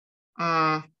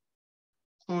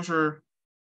 Closure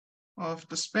of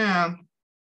the span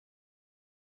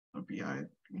of BI,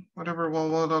 whatever,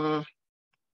 well,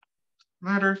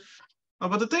 matter.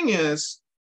 But the thing is,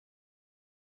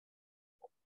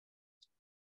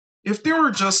 if there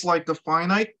were just like the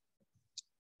finite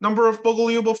number of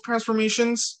Bogoliubov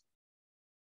transformations,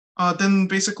 then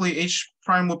basically H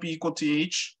prime would be equal to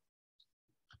H.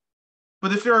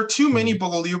 But if there are too many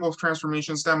Bogoliubov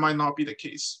transformations, that might not be the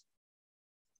case.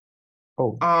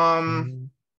 Oh.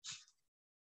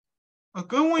 A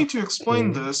good way to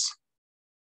explain this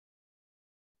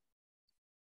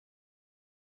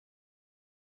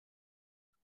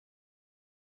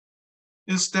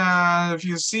is that if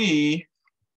you see,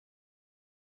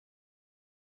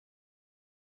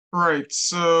 right,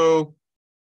 so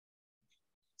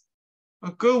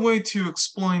a good way to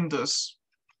explain this,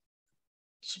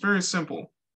 it's very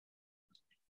simple.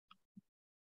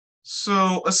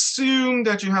 So assume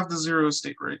that you have the zero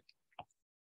state, right?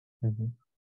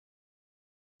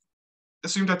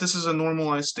 Assume that this is a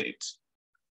normalized state.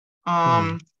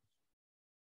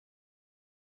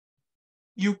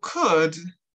 You could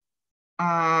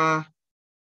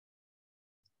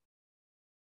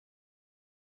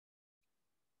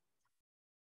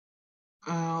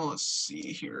let's see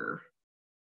here.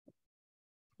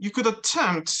 You could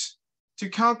attempt to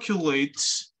calculate.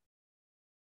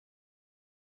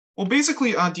 Well,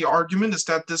 basically, the argument is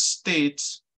that this state,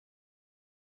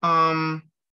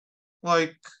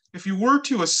 like if you were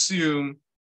to assume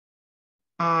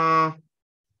that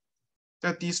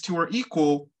these two are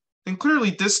equal, then clearly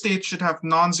this state should have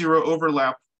non-zero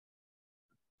overlap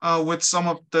with some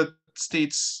of the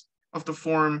states of the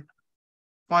form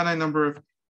finite number of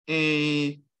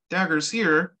A daggers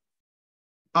here.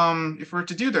 If we're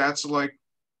to do that, so like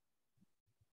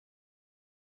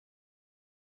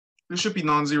this should be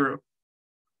non-zero.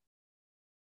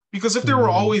 Because if there were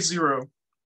always zero,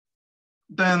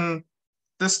 then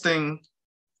this thing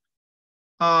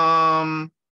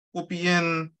will be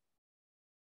in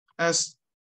as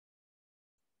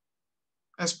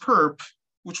perp,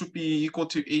 which would be equal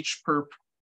to H perp,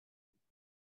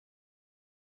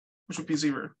 which would be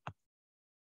zero.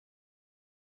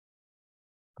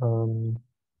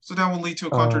 So that will lead to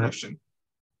a contradiction.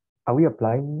 Are we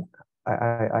applying?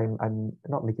 I'm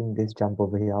not making this jump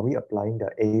over here. Are we applying the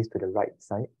A's to the right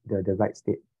side, the right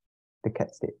state, the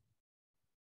cat state?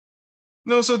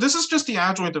 No, so this is just the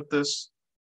adjoint of this.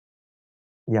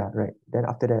 Yeah, right. Then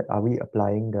after that, are we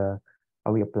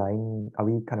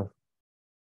kind of?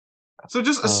 So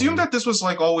just assume that this was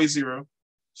like always zero.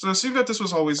 So assume that this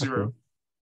was always zero. Okay.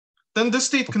 Then this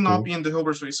state cannot be in the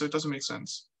Hilbert space, so it doesn't make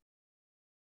sense.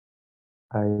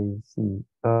 I see.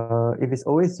 If it's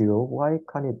always zero, why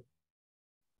can't it?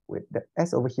 Wait, the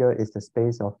S over here is the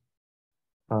space of.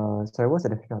 Sorry, what's the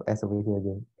definition of S over here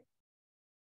again?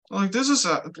 Like this is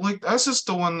like S is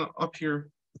the one up here.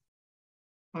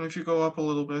 If you go up a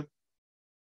little bit.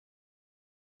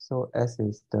 So S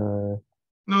is the.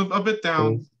 No, a bit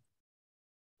down. Space.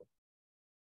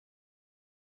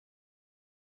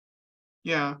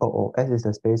 Yeah. Oh, S is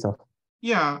the space of.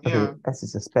 Yeah, okay, yeah. S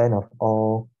is the span of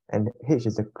all, and H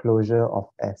is the closure of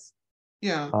S.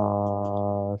 Yeah.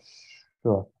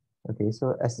 Sure. Okay,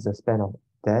 so S is the span of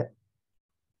that.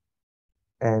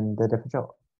 And the definition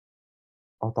of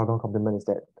orthogonal complement is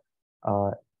that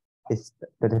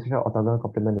the definition of orthogonal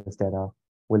complement is that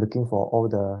we're looking for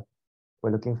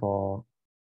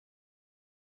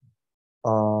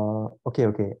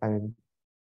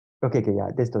okay, yeah,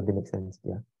 this totally makes sense.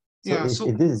 Yeah. So Yeah,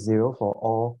 if this is zero for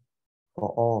all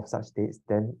of such states,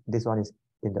 then this one is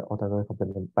in the orthogonal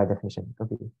complement by definition.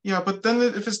 Okay. Yeah, but then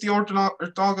if it's the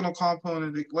orthogonal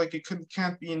component, it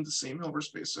can't be in the same Hilbert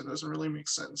space, so it doesn't really make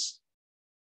sense.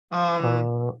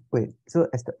 Wait, so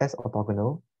as the S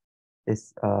orthogonal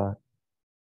is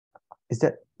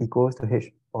that equals to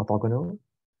H orthogonal?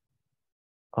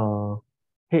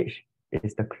 H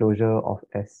is the closure of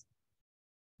S.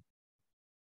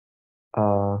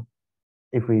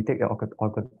 If we take the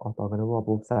orthogonal of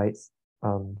both sides,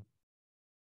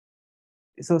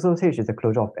 so H is the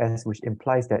closure of S, which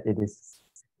implies that it is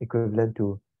equivalent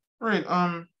to right.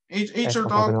 H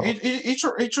orthogonal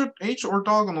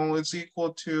is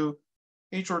equal to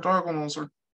H orthogonals,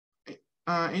 or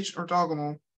H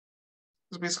orthogonal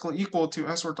is basically equal to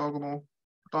S orthogonal,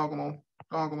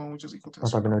 which is equal to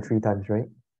S orthogonal 3 times, right?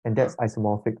 And that's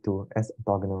isomorphic to S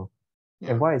orthogonal.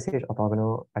 Yeah. And why is H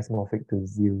orthogonal isomorphic to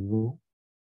 0?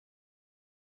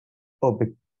 Oh,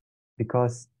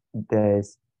 because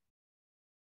there's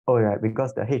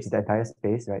because the H is the entire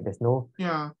space, right? There's no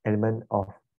element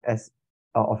of as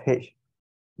of H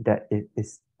that it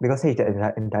is because H is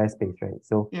the entire space, right?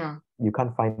 So Yeah. you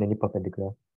can't find any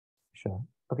perpendicular. Sure.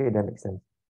 Okay, that makes sense.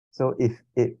 So if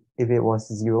it was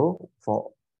zero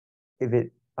for if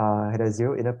it had a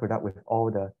zero inner product with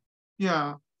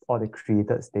Yeah. all the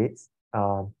created states,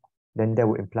 then that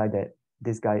would imply that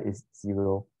this guy is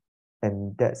zero,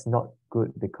 and that's not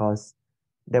good because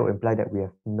that would imply that we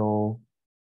have no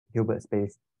Hilbert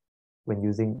space when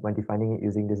defining it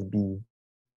using this B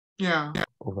Yeah.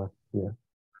 over here.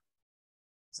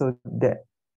 So that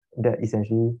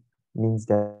essentially means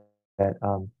that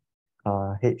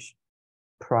H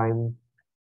prime,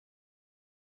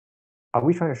 are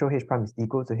we trying to show H prime is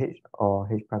equal to H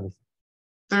or H prime is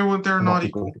They're not not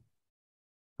equal equal. to?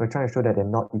 We're trying to show that they're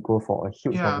not equal for a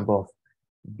huge Yeah. number of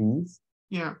B's.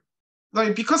 Yeah.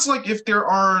 Like because like if there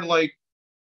are like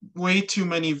way too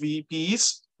many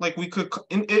VPs, like we could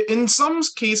in some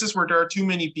cases where there are too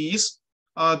many B's,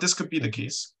 this could be the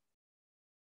case.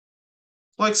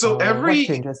 Like so What every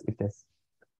changes if there's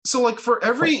so like for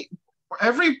what?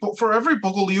 every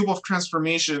Bogoliubov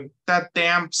transformation that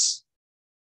damps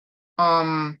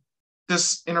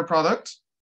this inner product,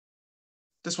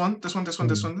 this one, this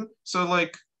one. So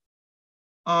like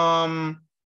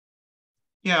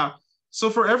yeah. So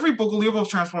for every Bogoliubov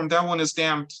transform, that one is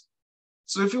damped.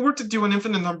 So if you were to do an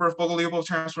infinite number of Bogoliubov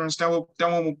transforms, that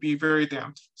one will be very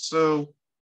damped. So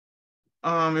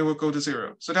it will go to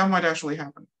zero. So that might actually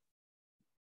happen.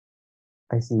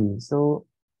 I see. So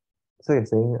you're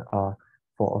saying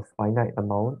for a finite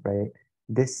amount, right?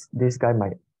 This guy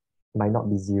might not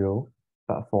be zero,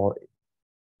 but for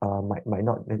might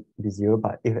not be zero,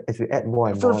 but if as we add more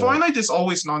and For more, right? finite, it's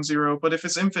always non-zero, but if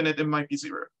it's infinite, it might be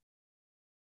zero.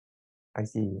 I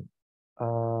see.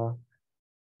 Uh,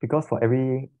 because for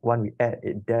every one we add,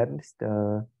 it damps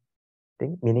the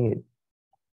thing, meaning it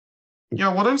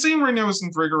Yeah, what I'm saying right now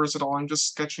isn't rigorous at all. I'm just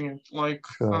sketching it. Like,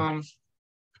 sure.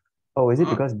 Oh, is it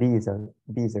uh, because B is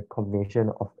a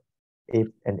combination of A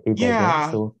and A dagger?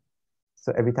 yeah, So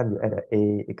every time you add a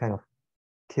A, it kind of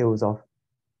kills off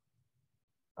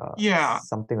yeah,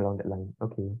 something along that line.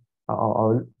 Okay.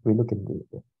 I'll we look into it.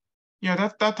 Yeah. yeah.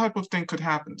 That type of thing could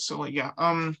happen. So like, yeah,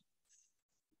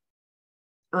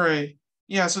 right,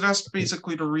 yeah. So that's Okay.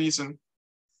 basically the reason.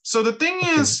 So the thing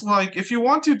Okay. is, like, if you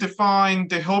want to define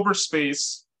the Hilbert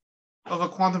space of a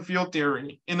quantum field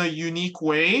theory in a unique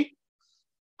way,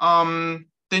 then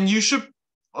you should,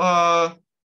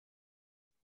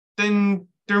 then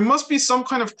there must be some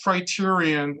kind of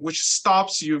criterion which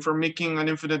stops you from making an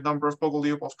infinite number of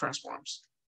Bogoliubov transforms.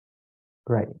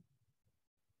 Right.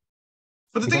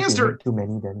 But the thing Because is, if you make too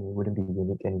many, then it wouldn't be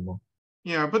unique anymore.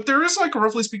 yeah, but there is like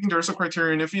roughly speaking, there is a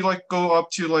criterion. If you like go up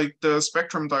to like the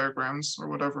spectrum diagrams or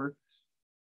whatever,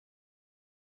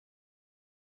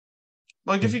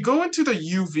 like if you go into the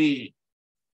UV,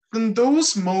 then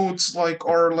those modes like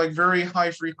are like very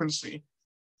high frequency.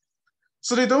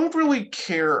 So they don't really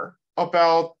care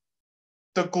about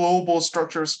the global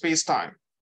structure of space-time.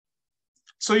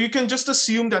 So you can just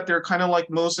assume that they're kind of like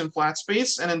most in flat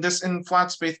space, and in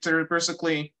flat space, they're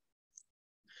basically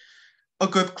a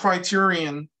good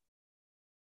criterion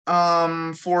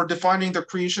for defining the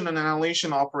creation and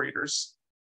annihilation operators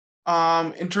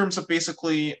in terms of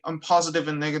basically positive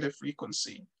and negative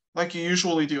frequency, like you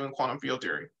usually do in quantum field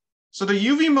theory. So the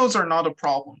UV modes are not a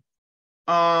problem.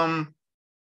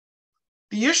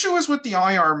 The issue is with the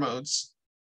IR modes.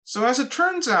 So as it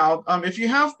turns out, if you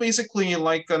have basically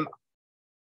like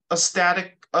a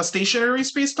stationary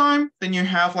space-time, then you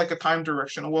have like a time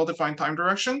direction, a well-defined time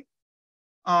direction.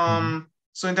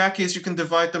 So in that case, you can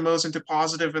divide the modes into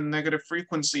positive and negative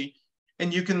frequency,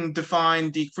 and you can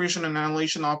define the creation and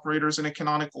annihilation operators in a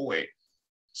canonical way.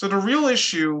 So the real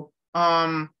issue,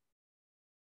 and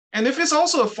if it's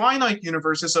also a finite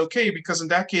universe, it's okay because in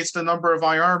that case, the number of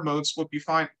IR modes would be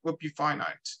finite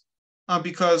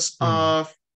because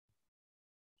of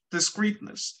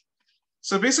discreteness.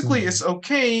 So basically, it's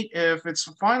okay if it's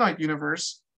a finite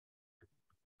universe,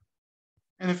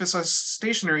 and if it's a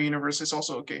stationary universe, it's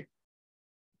also okay.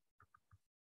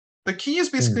 The key is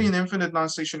basically an infinite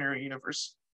non-stationary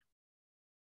universe.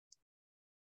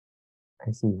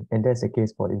 I see. And that's the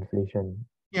case for inflation.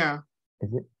 Yeah.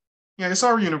 Is it? Yeah, it's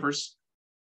our universe.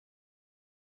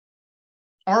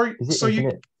 Is it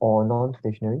infinite or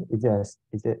non-stationary? Is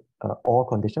it all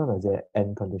condition or is it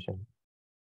n condition?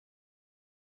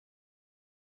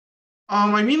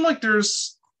 I mean, like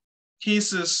there's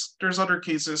other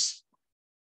cases.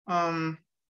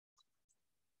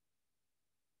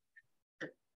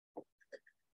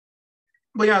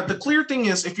 But yeah, the clear thing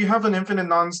is if you have an infinite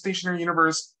non-stationary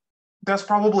universe, that's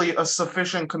probably a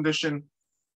sufficient condition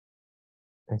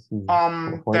I see.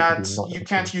 For it to be that not you the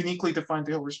can't case. uniquely define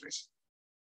the Hilbert space.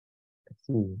 I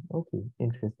see. Okay,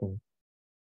 interesting.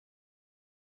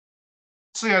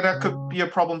 So yeah, that could Uh, be a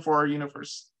problem for our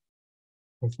universe.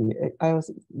 I see. I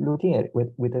was looking at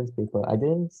Witten's paper. I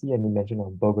didn't see any mention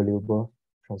of Bogoliubov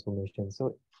transformation.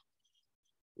 So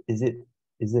is it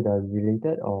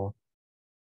related or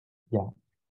yeah?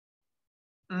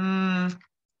 Mm,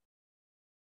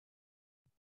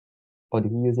 Or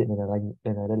did he use it in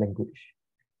another language?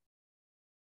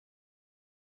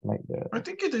 Like I the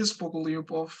think it is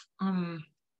Bogoliubov.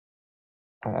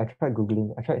 I tried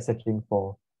Googling, I tried searching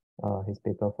for his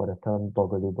paper for the term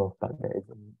Bogoliubov, but there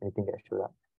isn't anything that showed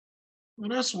up.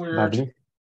 That's But I weird. believe It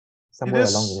somewhere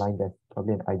along the is. line there's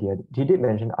probably an idea. He did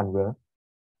mention Unreal.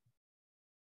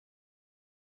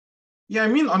 Yeah, I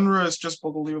mean Unruh is just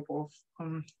Bogoliubov.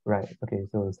 Right. Okay,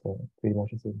 so it's pretty much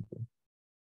the same thing.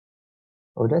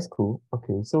 Oh, that's cool.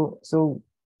 Okay, so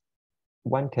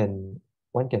one can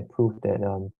one can prove that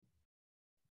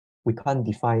we can't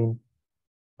define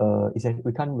essentially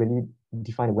we can't really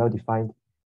define a well-defined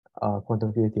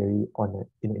quantum field theory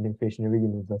in an inflationary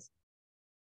universe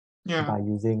Yeah, by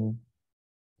using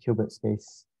Hilbert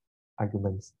space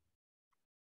arguments.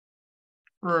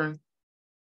 right.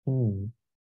 Hmm.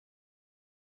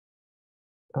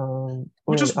 Oh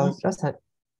Which yeah, is I was just had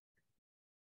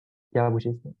yeah, which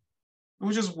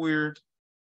is weird.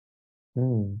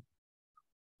 hmm.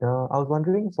 I was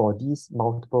wondering for these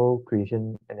multiple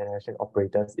creation and annihilation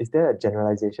operators, is there a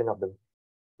generalization of the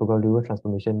Bogoliubov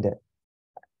transformation that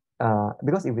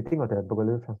because if we think of the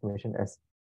Bogoliubov transformation as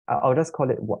I'll just call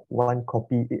it one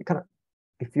copy,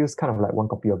 it feels kind of like one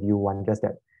copy of U1, just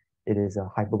that it is a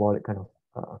hyperbolic kind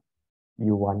of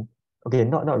U1. Okay,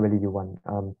 not really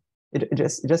U1. It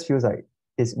just feels like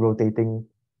it's rotating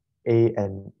A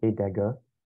and A dagger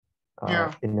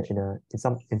Yeah, in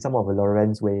some of a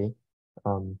Lorentz way.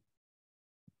 Um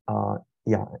uh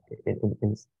yeah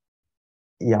in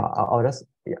yeah I'll just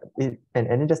and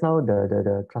then just now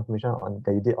the transformation on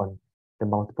that you did on the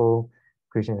multiple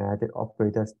creation and analytic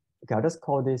operators. Okay, I'll just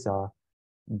call this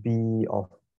B of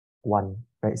one,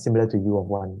 right? Similar to U of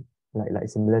one, like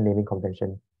similar naming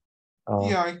convention.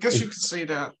 yeah. I guess If you could say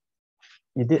that.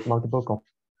 you did multiple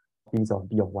copies of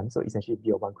B of one, so essentially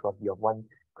B of one cross B of one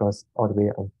cross all the way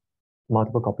on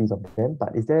multiple copies of them.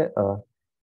 But is there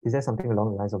something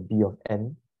along the lines of B of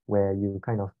n where you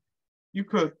kind of You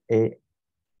could, a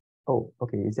oh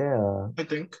okay, is there I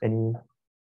think. any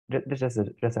just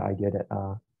an idea that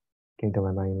came to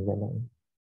my mind right now.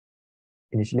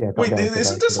 Initially I thought Wait, that was the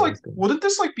isn't direction this that I like? was going. Wouldn't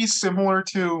this like be similar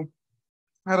to?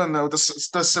 I don't know the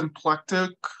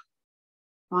symplectic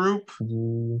group.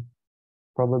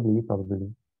 Probably.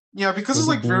 Yeah, because it's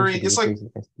Maybe like B very. should be It's like replaced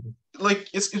with ST.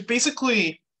 it's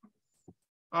basically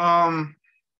um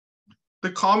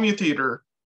the commutator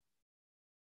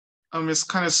is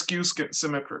kind of skew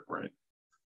symmetric, right?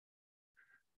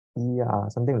 Yeah,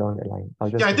 something along that line. I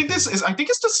was Yeah, just I think this thinking, is.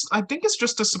 I think it's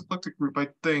just a symplectic group. I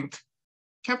think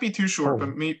can't be too short, but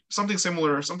oh, maybe something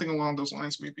similar, or something along those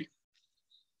lines, maybe.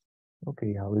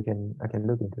 okay, yeah, I can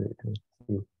look into it to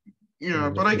see in Yeah,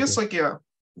 the but near I guess future. like yeah,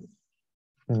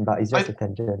 But it's just I a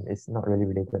tangent. It's not really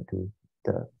related to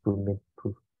the main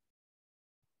proof.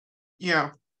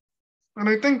 yeah, and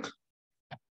I think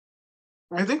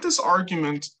this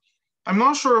argument. I'm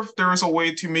not sure if there is a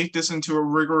way to make this into a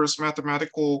rigorous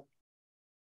mathematical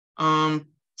um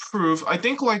proof. I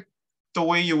think like the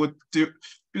way you would do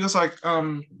because like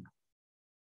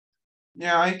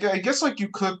yeah, I guess like you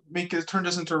could make it turn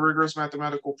this into a rigorous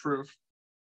mathematical proof.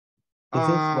 Is this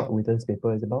Uh what Witten's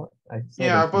paper is about? I saw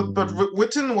yeah, that but he,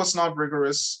 Witten was not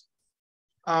rigorous.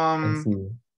 I Um see.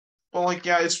 but like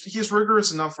yeah, he's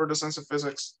rigorous enough for the sense of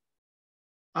physics.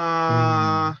 Hmm.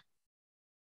 Uh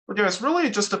but yeah, it's really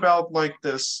just about like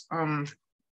this.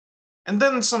 And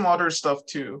then some other stuff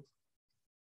too.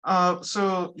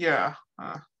 So yeah.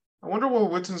 I wonder what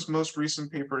Witten's most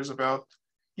recent paper is about.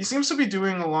 He seems to be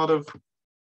doing a lot of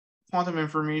quantum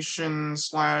information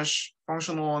slash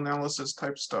functional analysis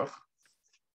type stuff.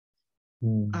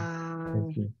 Hmm. I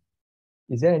Uh, see.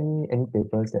 Is there any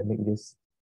papers that make this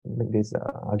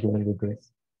argument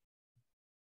rigorous?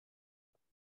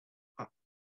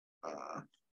 uh,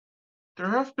 there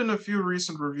have been a few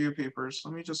recent review papers.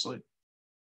 Let me just like,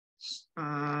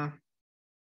 uh,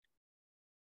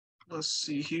 let's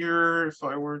see here. If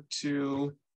I were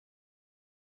to,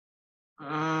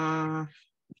 uh,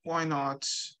 why not?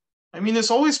 I mean,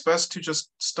 it's always best to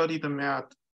just study the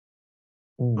math,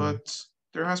 Hmm. but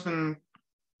there has been,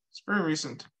 it's very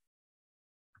recent.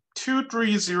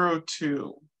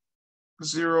 2302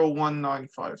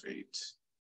 01958.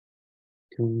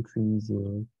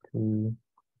 2302.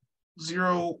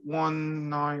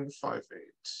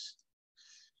 01958.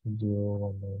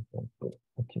 01958.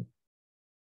 Okay.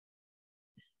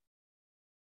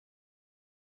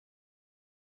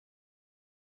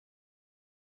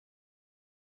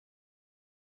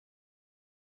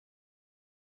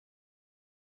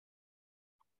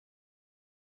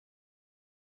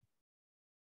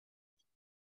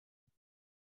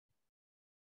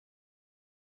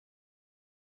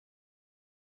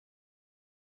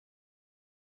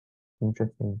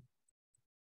 Interesting.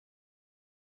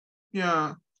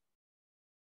 Yeah.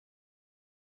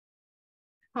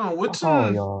 Oh, How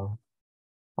are Witten.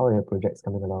 your projects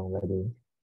coming along already?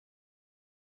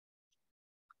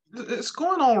 It's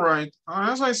going all right.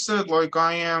 As I said, like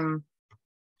I am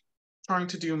trying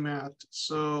to do math,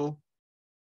 so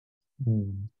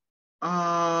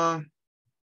uh,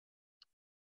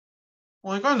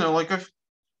 like I don't know, like I've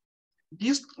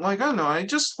these, like I don't know, I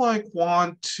just like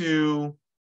want to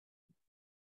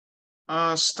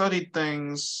study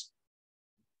things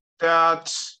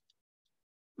that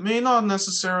may not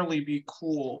necessarily be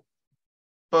cool,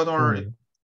 but are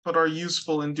Hmm.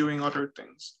 useful in doing other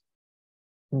things.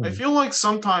 I Hmm. feel like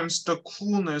sometimes the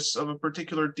coolness of a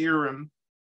particular theorem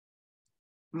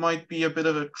might be a bit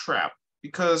of a trap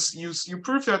because you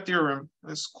prove that theorem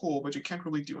is cool, but you can't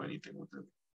really do anything with it.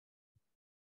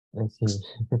 I see.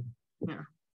 Yeah.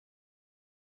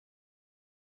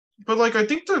 But like I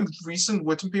think the recent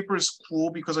Witten paper is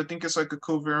cool because I think it's like a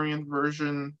covariant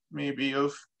version maybe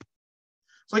of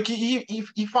like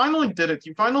he finally did it.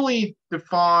 He finally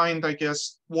defined, I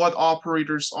guess, what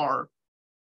operators are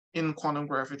in quantum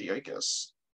gravity, I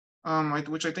guess.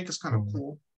 Which I think is kind of Hmm.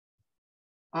 cool.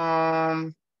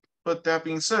 But that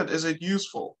being said, is it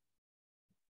useful?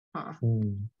 Huh.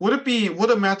 Hmm.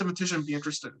 Would a mathematician be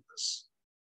interested in this?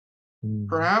 Hmm.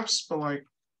 Perhaps, but like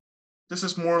this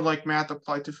is more like math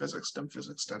applied to physics than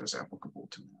physics that is applicable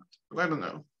to math. But I don't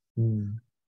know. Hmm.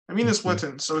 I mean, I it's see.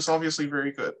 Witten, so it's obviously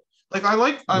very good. Like I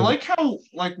Yeah. like how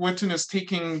like Witten is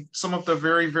taking some of the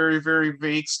very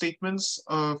vague statements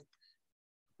of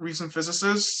recent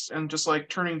physicists and just like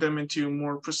turning them into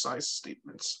more precise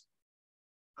statements.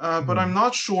 But I'm Hmm.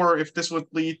 not sure if this would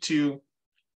lead to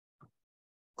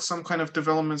some kind of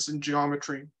developments in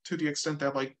geometry to the extent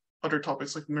that like other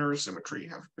topics like mirror symmetry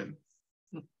have been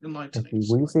I enlightening. see.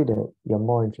 So Would you like, say that you're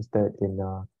more interested in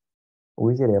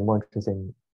would you say that you're more interested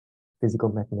in physical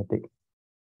mathematics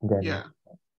than yeah,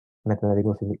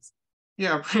 mathematical physics?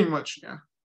 yeah, pretty much, yeah.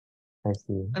 I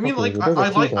see. I mean, Okay, like okay. That's I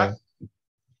actually like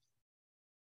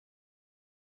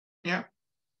the yeah,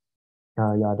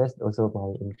 yeah, that's also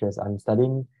my interest.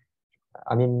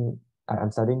 I mean,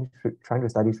 I'm trying to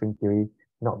study string theory,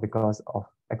 not because of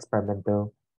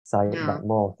experimental side, yeah, but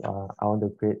more of I want to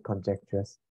create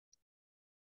conjectures.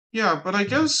 yeah. But I Mm.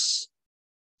 guess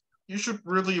you should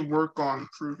really work on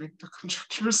proving the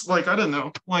conjectures. Like I don't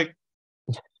know, like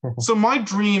so my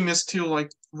dream is to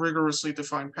like rigorously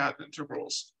define path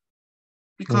integrals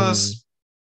Hmm. because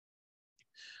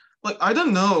like I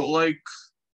don't know, like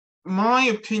my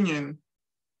opinion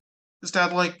is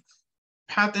that like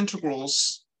path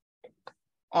integrals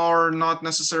are not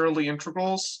necessarily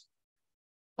integrals.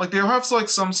 Like they have like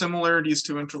some similarities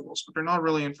to integrals, but they're not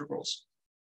really integrals.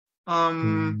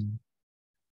 Um,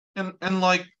 Hmm. and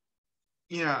like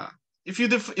yeah, if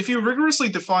you rigorously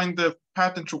define the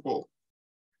path integral,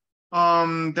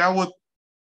 that would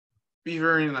be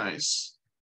very nice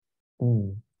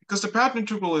Hmm. because the path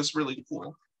integral is really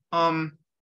cool. Um,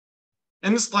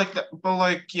 and it's like that, but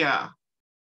like yeah,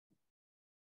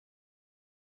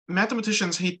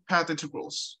 mathematicians hate path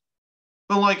integrals.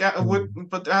 But like, Hmm.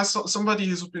 but as somebody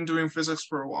who's been doing physics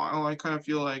for a while, I kind of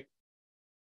feel like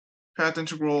path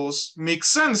integrals make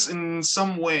sense in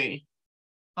some way.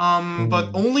 But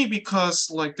Hmm. only because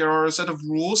like there are a set of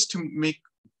rules to make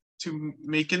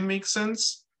it make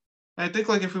sense. And I think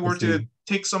like if we I were to see.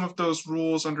 take some of those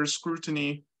rules under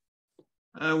scrutiny,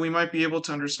 we might be able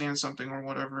to understand something or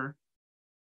whatever.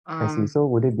 I see. Um, So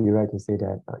would it be right to say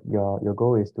that your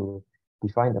goal is to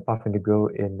define the path integral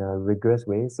in a rigorous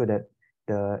way so that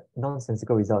the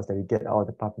nonsensical results that we get out of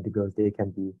the path integrals they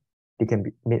can be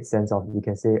made sense of. You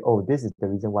can say, oh, this is the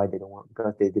reason why they don't work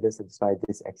because they didn't satisfy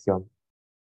this axiom.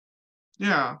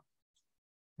 yeah,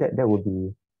 That would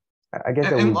be I guess and,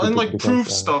 that and would be and good like because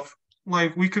prove stuff.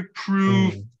 Like we could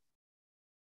prove mm,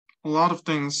 a lot of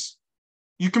things.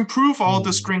 You can prove all the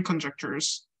mm, string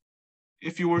conjectures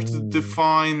if you were to mm,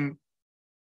 define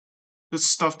the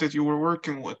stuff that you were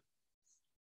working with.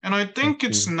 And I I think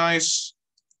it's see. nice.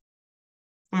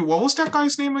 Wait, what was that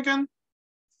guy's name again?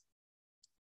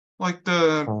 Like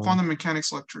the Um, quantum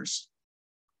mechanics lectures.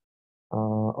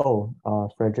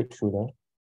 Frederick Schuler.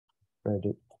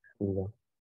 Frederick. to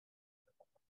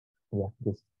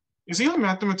this. Is he a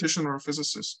mathematician or a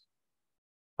physicist?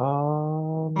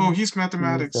 Um, Oh, he's he's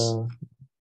mathematics. a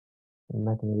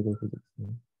mathematical physics.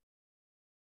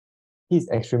 He's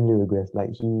extremely rigorous. Like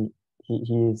he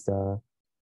is I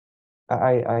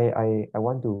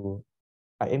want to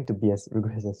I aim to be as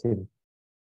rigorous as him.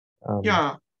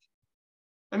 Yeah.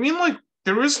 I mean, like,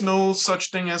 there is no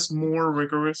such thing as more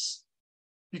rigorous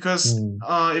because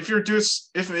mm,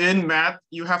 if in math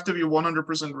you have to be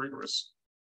 100% rigorous.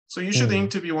 So you should aim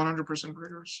mm. to be 100%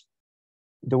 rigorous.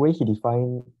 The way he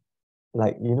defined,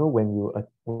 like, when you're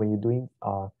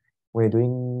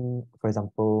doing, for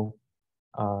example,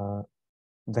 uh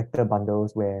vector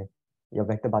bundles, where your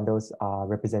vector bundles are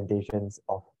representations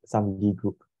of some Lie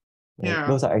group, right? Yeah.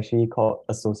 Those are actually called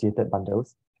associated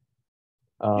bundles.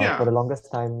 For Yeah. the longest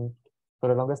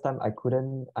time, I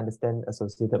couldn't understand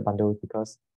associated bundles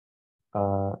because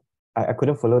uh, I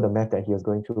couldn't follow the math that he was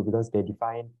going through, because they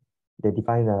define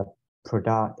a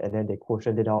product and then they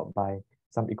quotient it out by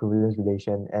some equivalence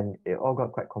relation, and it all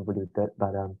got quite convoluted.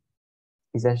 But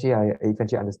essentially, I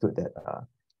eventually understood that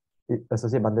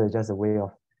associate bundle is just a way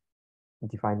of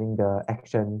defining the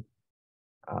action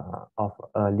of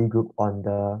a Lie group on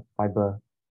the fiber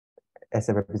as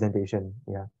a representation.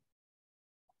 Yeah.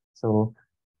 So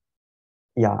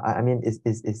yeah, I mean,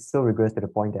 it's so rigorous to the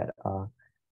point that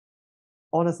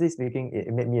honestly speaking,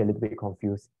 it made me a little bit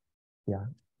confused. Yeah.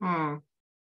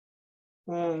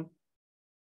 Well,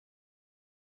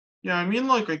 yeah, I mean,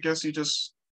 like, I guess you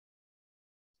just,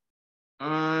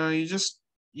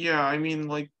 yeah, I mean,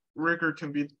 like, rigor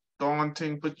can be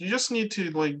daunting, but you just need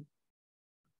to, like,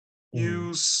 Mm.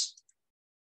 use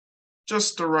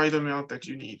just the right amount that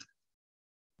you need.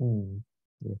 Mm.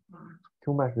 Yeah.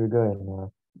 Too much rigor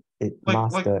and it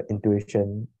masks Like, the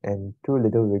intuition, and too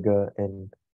little rigor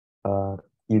and uh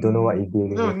you don't know what you're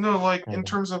dealing with, no, like, in kind of.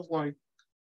 terms of, like,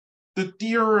 the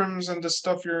theorems and the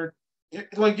stuff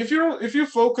like, if you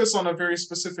focus on a very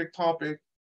specific topic,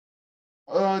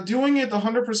 doing it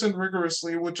 100%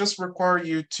 rigorously would just require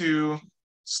you to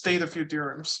state a few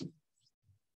theorems,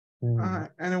 Mm.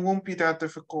 and it won't be that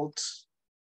difficult.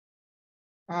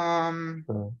 Um,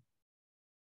 So,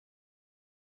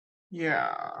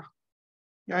 yeah,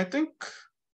 yeah, I think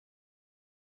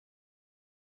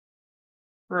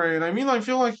right. I mean, I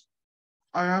feel like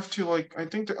I have to like. I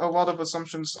think that a lot of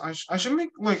assumptions I should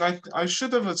make. Like I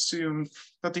should have assumed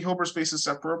that the Hilbert space is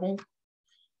separable.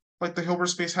 Like the Hilbert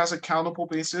space has a countable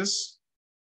basis.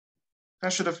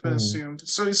 That should have been mm, assumed.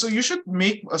 So you should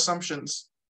make assumptions.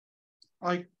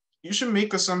 Like you should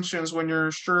make assumptions when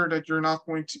you're sure that you're not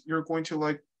going to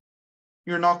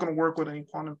work with any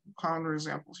quantum counter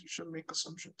examples. You should make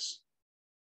assumptions.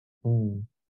 mm.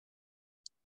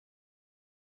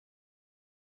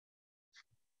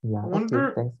 I Yeah, okay,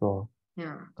 wonder. thanks for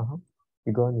Yeah. uh-huh.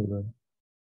 You go on.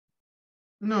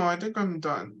 No, I think I'm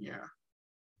done. Yeah.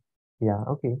 Yeah,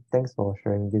 okay. Thanks for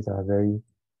sharing this very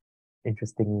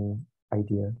interesting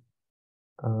idea.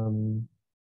 Um,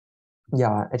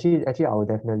 yeah, actually, I will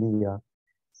definitely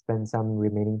spend some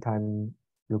remaining time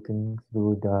looking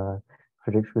through the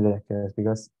Frederick Schiller lectures,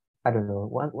 because I don't know,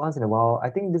 once in a while, I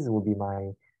think this will be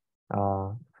my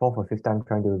fourth or fifth time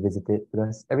trying to revisit it,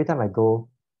 because every time I go,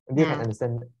 maybe I can Yeah.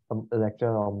 understand a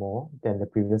lecture or more than the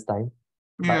previous time,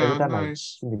 but every Yeah. time I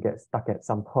Nice. seem to get stuck at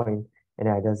some point, and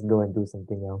then I just go and do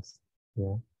something else.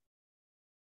 Yeah.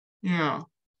 Yeah.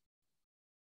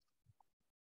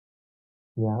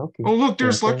 Yeah, okay. Oh, look, So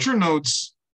there's thanks. lecture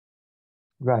notes.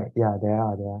 Right, yeah, there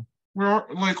are.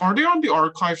 Are they on the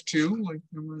archive too? Like,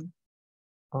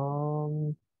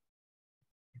 Um,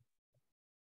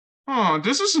 oh,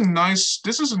 this is a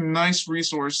nice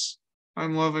resource.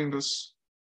 I'm loving this.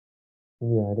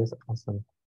 yeah, that's awesome.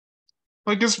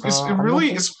 Like, it I'm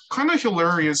really also, it's kind of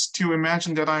hilarious to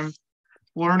imagine that I'm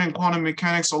learning quantum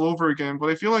mechanics all over again, but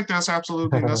I feel like that's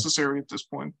absolutely necessary at this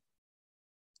point.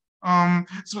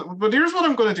 But here's what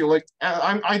I'm gonna do. Like,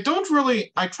 I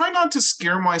try not to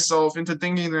scare myself into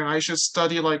thinking that I should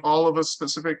study like all of a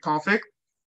specific topic.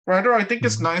 Rather, I think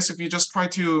it's Mhm. nice if you just try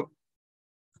to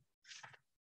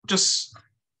just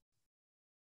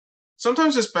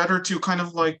sometimes it's better to kind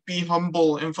of like be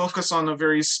humble and focus on a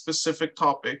very specific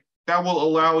topic. That will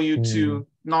allow you Mm, to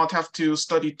not have to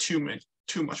study too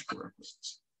much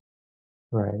prerequisites.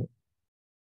 right.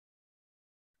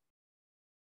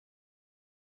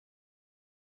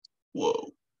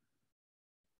 Whoa.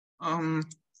 Um.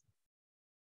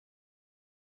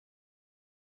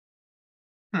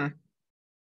 Hmm.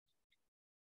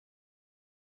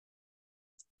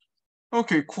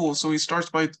 Okay. Cool. So he starts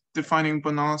by defining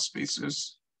banal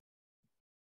spaces.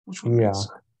 Which one Yeah. makes?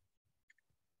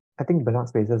 I think Banach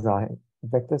spaces are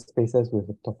vector spaces with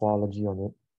a topology on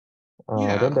it.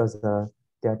 Then Yeah.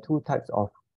 there are two types of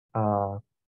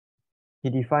he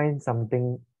defined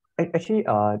something. Actually,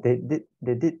 they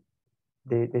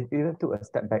even took a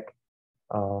step back.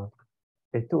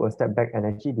 They took a step back and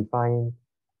actually defined.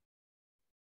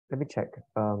 Let me check.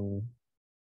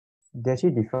 They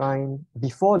actually define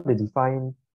before they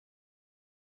define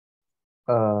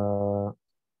uh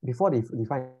before they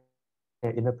define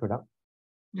an inner product,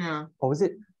 Yeah. or was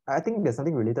it? I think there's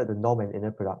something related to norm and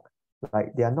inner product.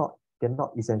 Like they're not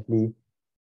essentially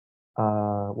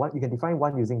one, you can define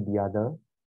one using the other.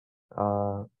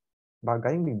 Uh but I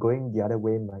think going the other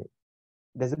way might,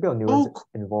 there's a bit of nuance Oh,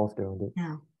 involved around it.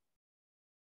 yeah.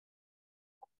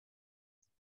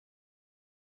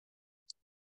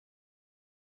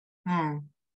 Hmm.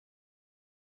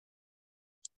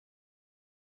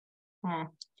 Hmm.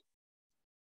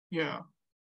 Yeah.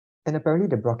 And apparently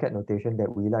the bracket notation that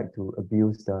we like to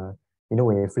abuse,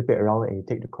 when you flip it around and you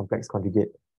take the complex conjugate,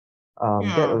 that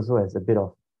Yeah. also has a bit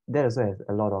of, that also has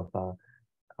a lot of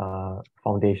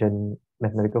foundation,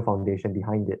 mathematical foundation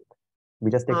behind it. We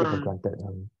just take it for Right.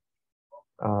 granted.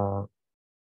 Uh,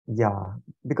 yeah,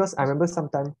 because I remember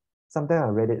sometime I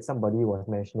read it, somebody was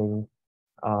mentioning,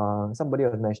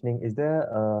 is there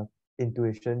a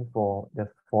intuition for the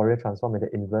Fourier transform and the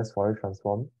inverse Fourier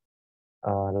transform?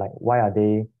 Like why are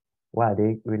they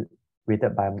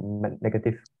weighted by a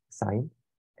negative sign?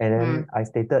 And then Hmm. I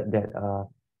stated that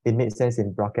it made sense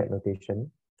in bracket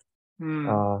notation. Hmm.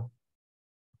 Uh,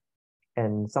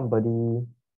 and somebody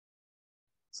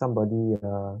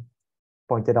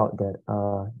pointed out that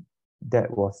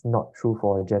that was not true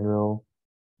for a general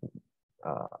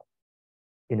uh,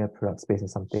 inner product space or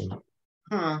something.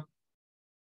 Huh.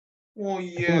 Well, I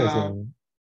think yeah.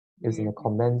 it was in the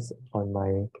comments on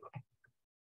my,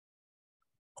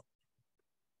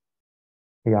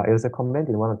 yeah, it was a comment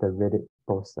in one of the Reddit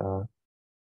posts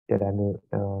that I made.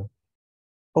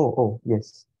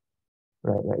 Yes,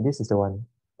 right. This is the one.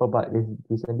 Oh, but it's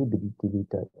recently been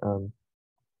deleted.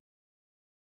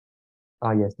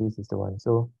 Yes, this is the one.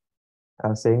 So I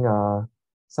was saying,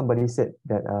 somebody said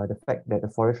that the fact that the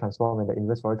Fourier transform and the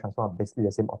inverse Fourier transform are basically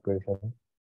the same operation,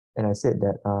 and I said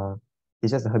that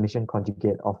it's just a Hermitian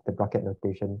conjugate of the bracket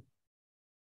notation.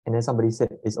 And then somebody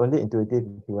said it's only intuitive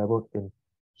if you ever in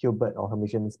Hilbert or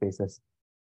Hermitian spaces.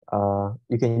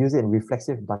 You can use it in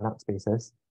reflexive Banach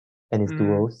spaces and its Hmm.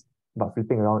 duals, but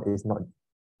flipping around is not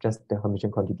just the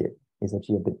Hermitian conjugate. It's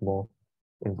actually a bit more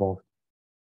involved.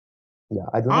 Yeah,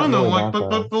 I do I not don't know know, like,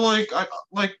 enough. but like, I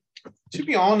like to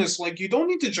be honest, like, you don't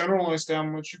need to generalize that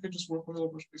much. You could just work with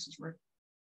Hilbert spaces, right?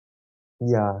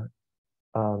 Yeah,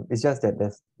 it's just that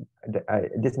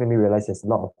this made me realize there's a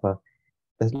lot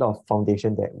of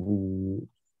foundation that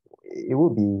it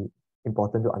would be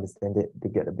important to understand it to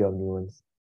get a bit of nuance.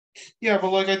 Yeah,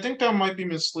 but like, I think that might be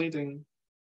misleading.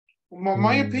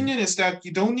 My Hmm, opinion is that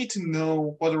you don't need to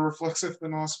know what a reflexive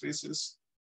Banach space is.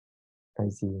 I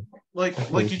see. Like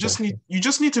Okay, sure, sure. you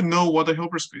just need to know what a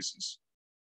Hilbert space is.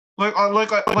 Like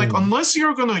Hmm, unless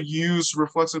you're gonna use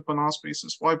reflexive Banach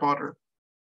spaces, why bother?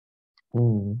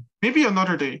 hmm, Maybe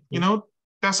another day. You know,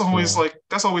 yeah.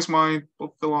 that's always my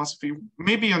philosophy.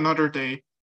 Maybe another day,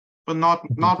 but not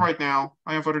right now.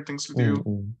 I have other things to Hmm, do,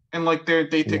 hmm, and like they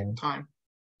take yeah, time.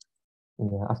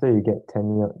 yeah. After you get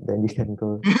tenure, then you can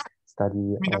go I study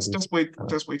mean, all this.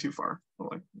 that's way too far.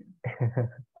 But like,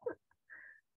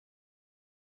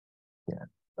 Yeah.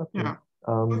 Okay. yeah,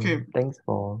 okay, Thanks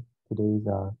for today's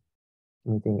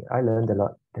meeting. I learned a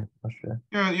lot, that's for sure.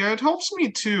 yeah. It helps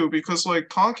me too because like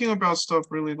talking about stuff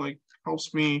really like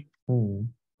helps me Hmm.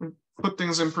 put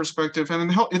things in perspective, and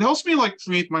it helps me like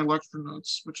create my lecture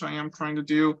notes, which I am trying to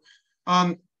do.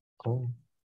 Um, Oh,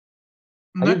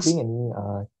 are you being next,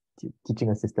 any teaching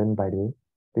assistant by the way?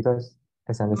 Because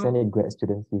as I understand it, grad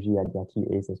students usually are their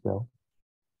TAs as well.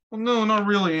 no, not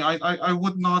really. I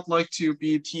would not like to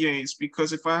be TAs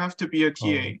because if I have to be a Oh,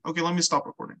 TA, okay, let me stop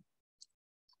recording.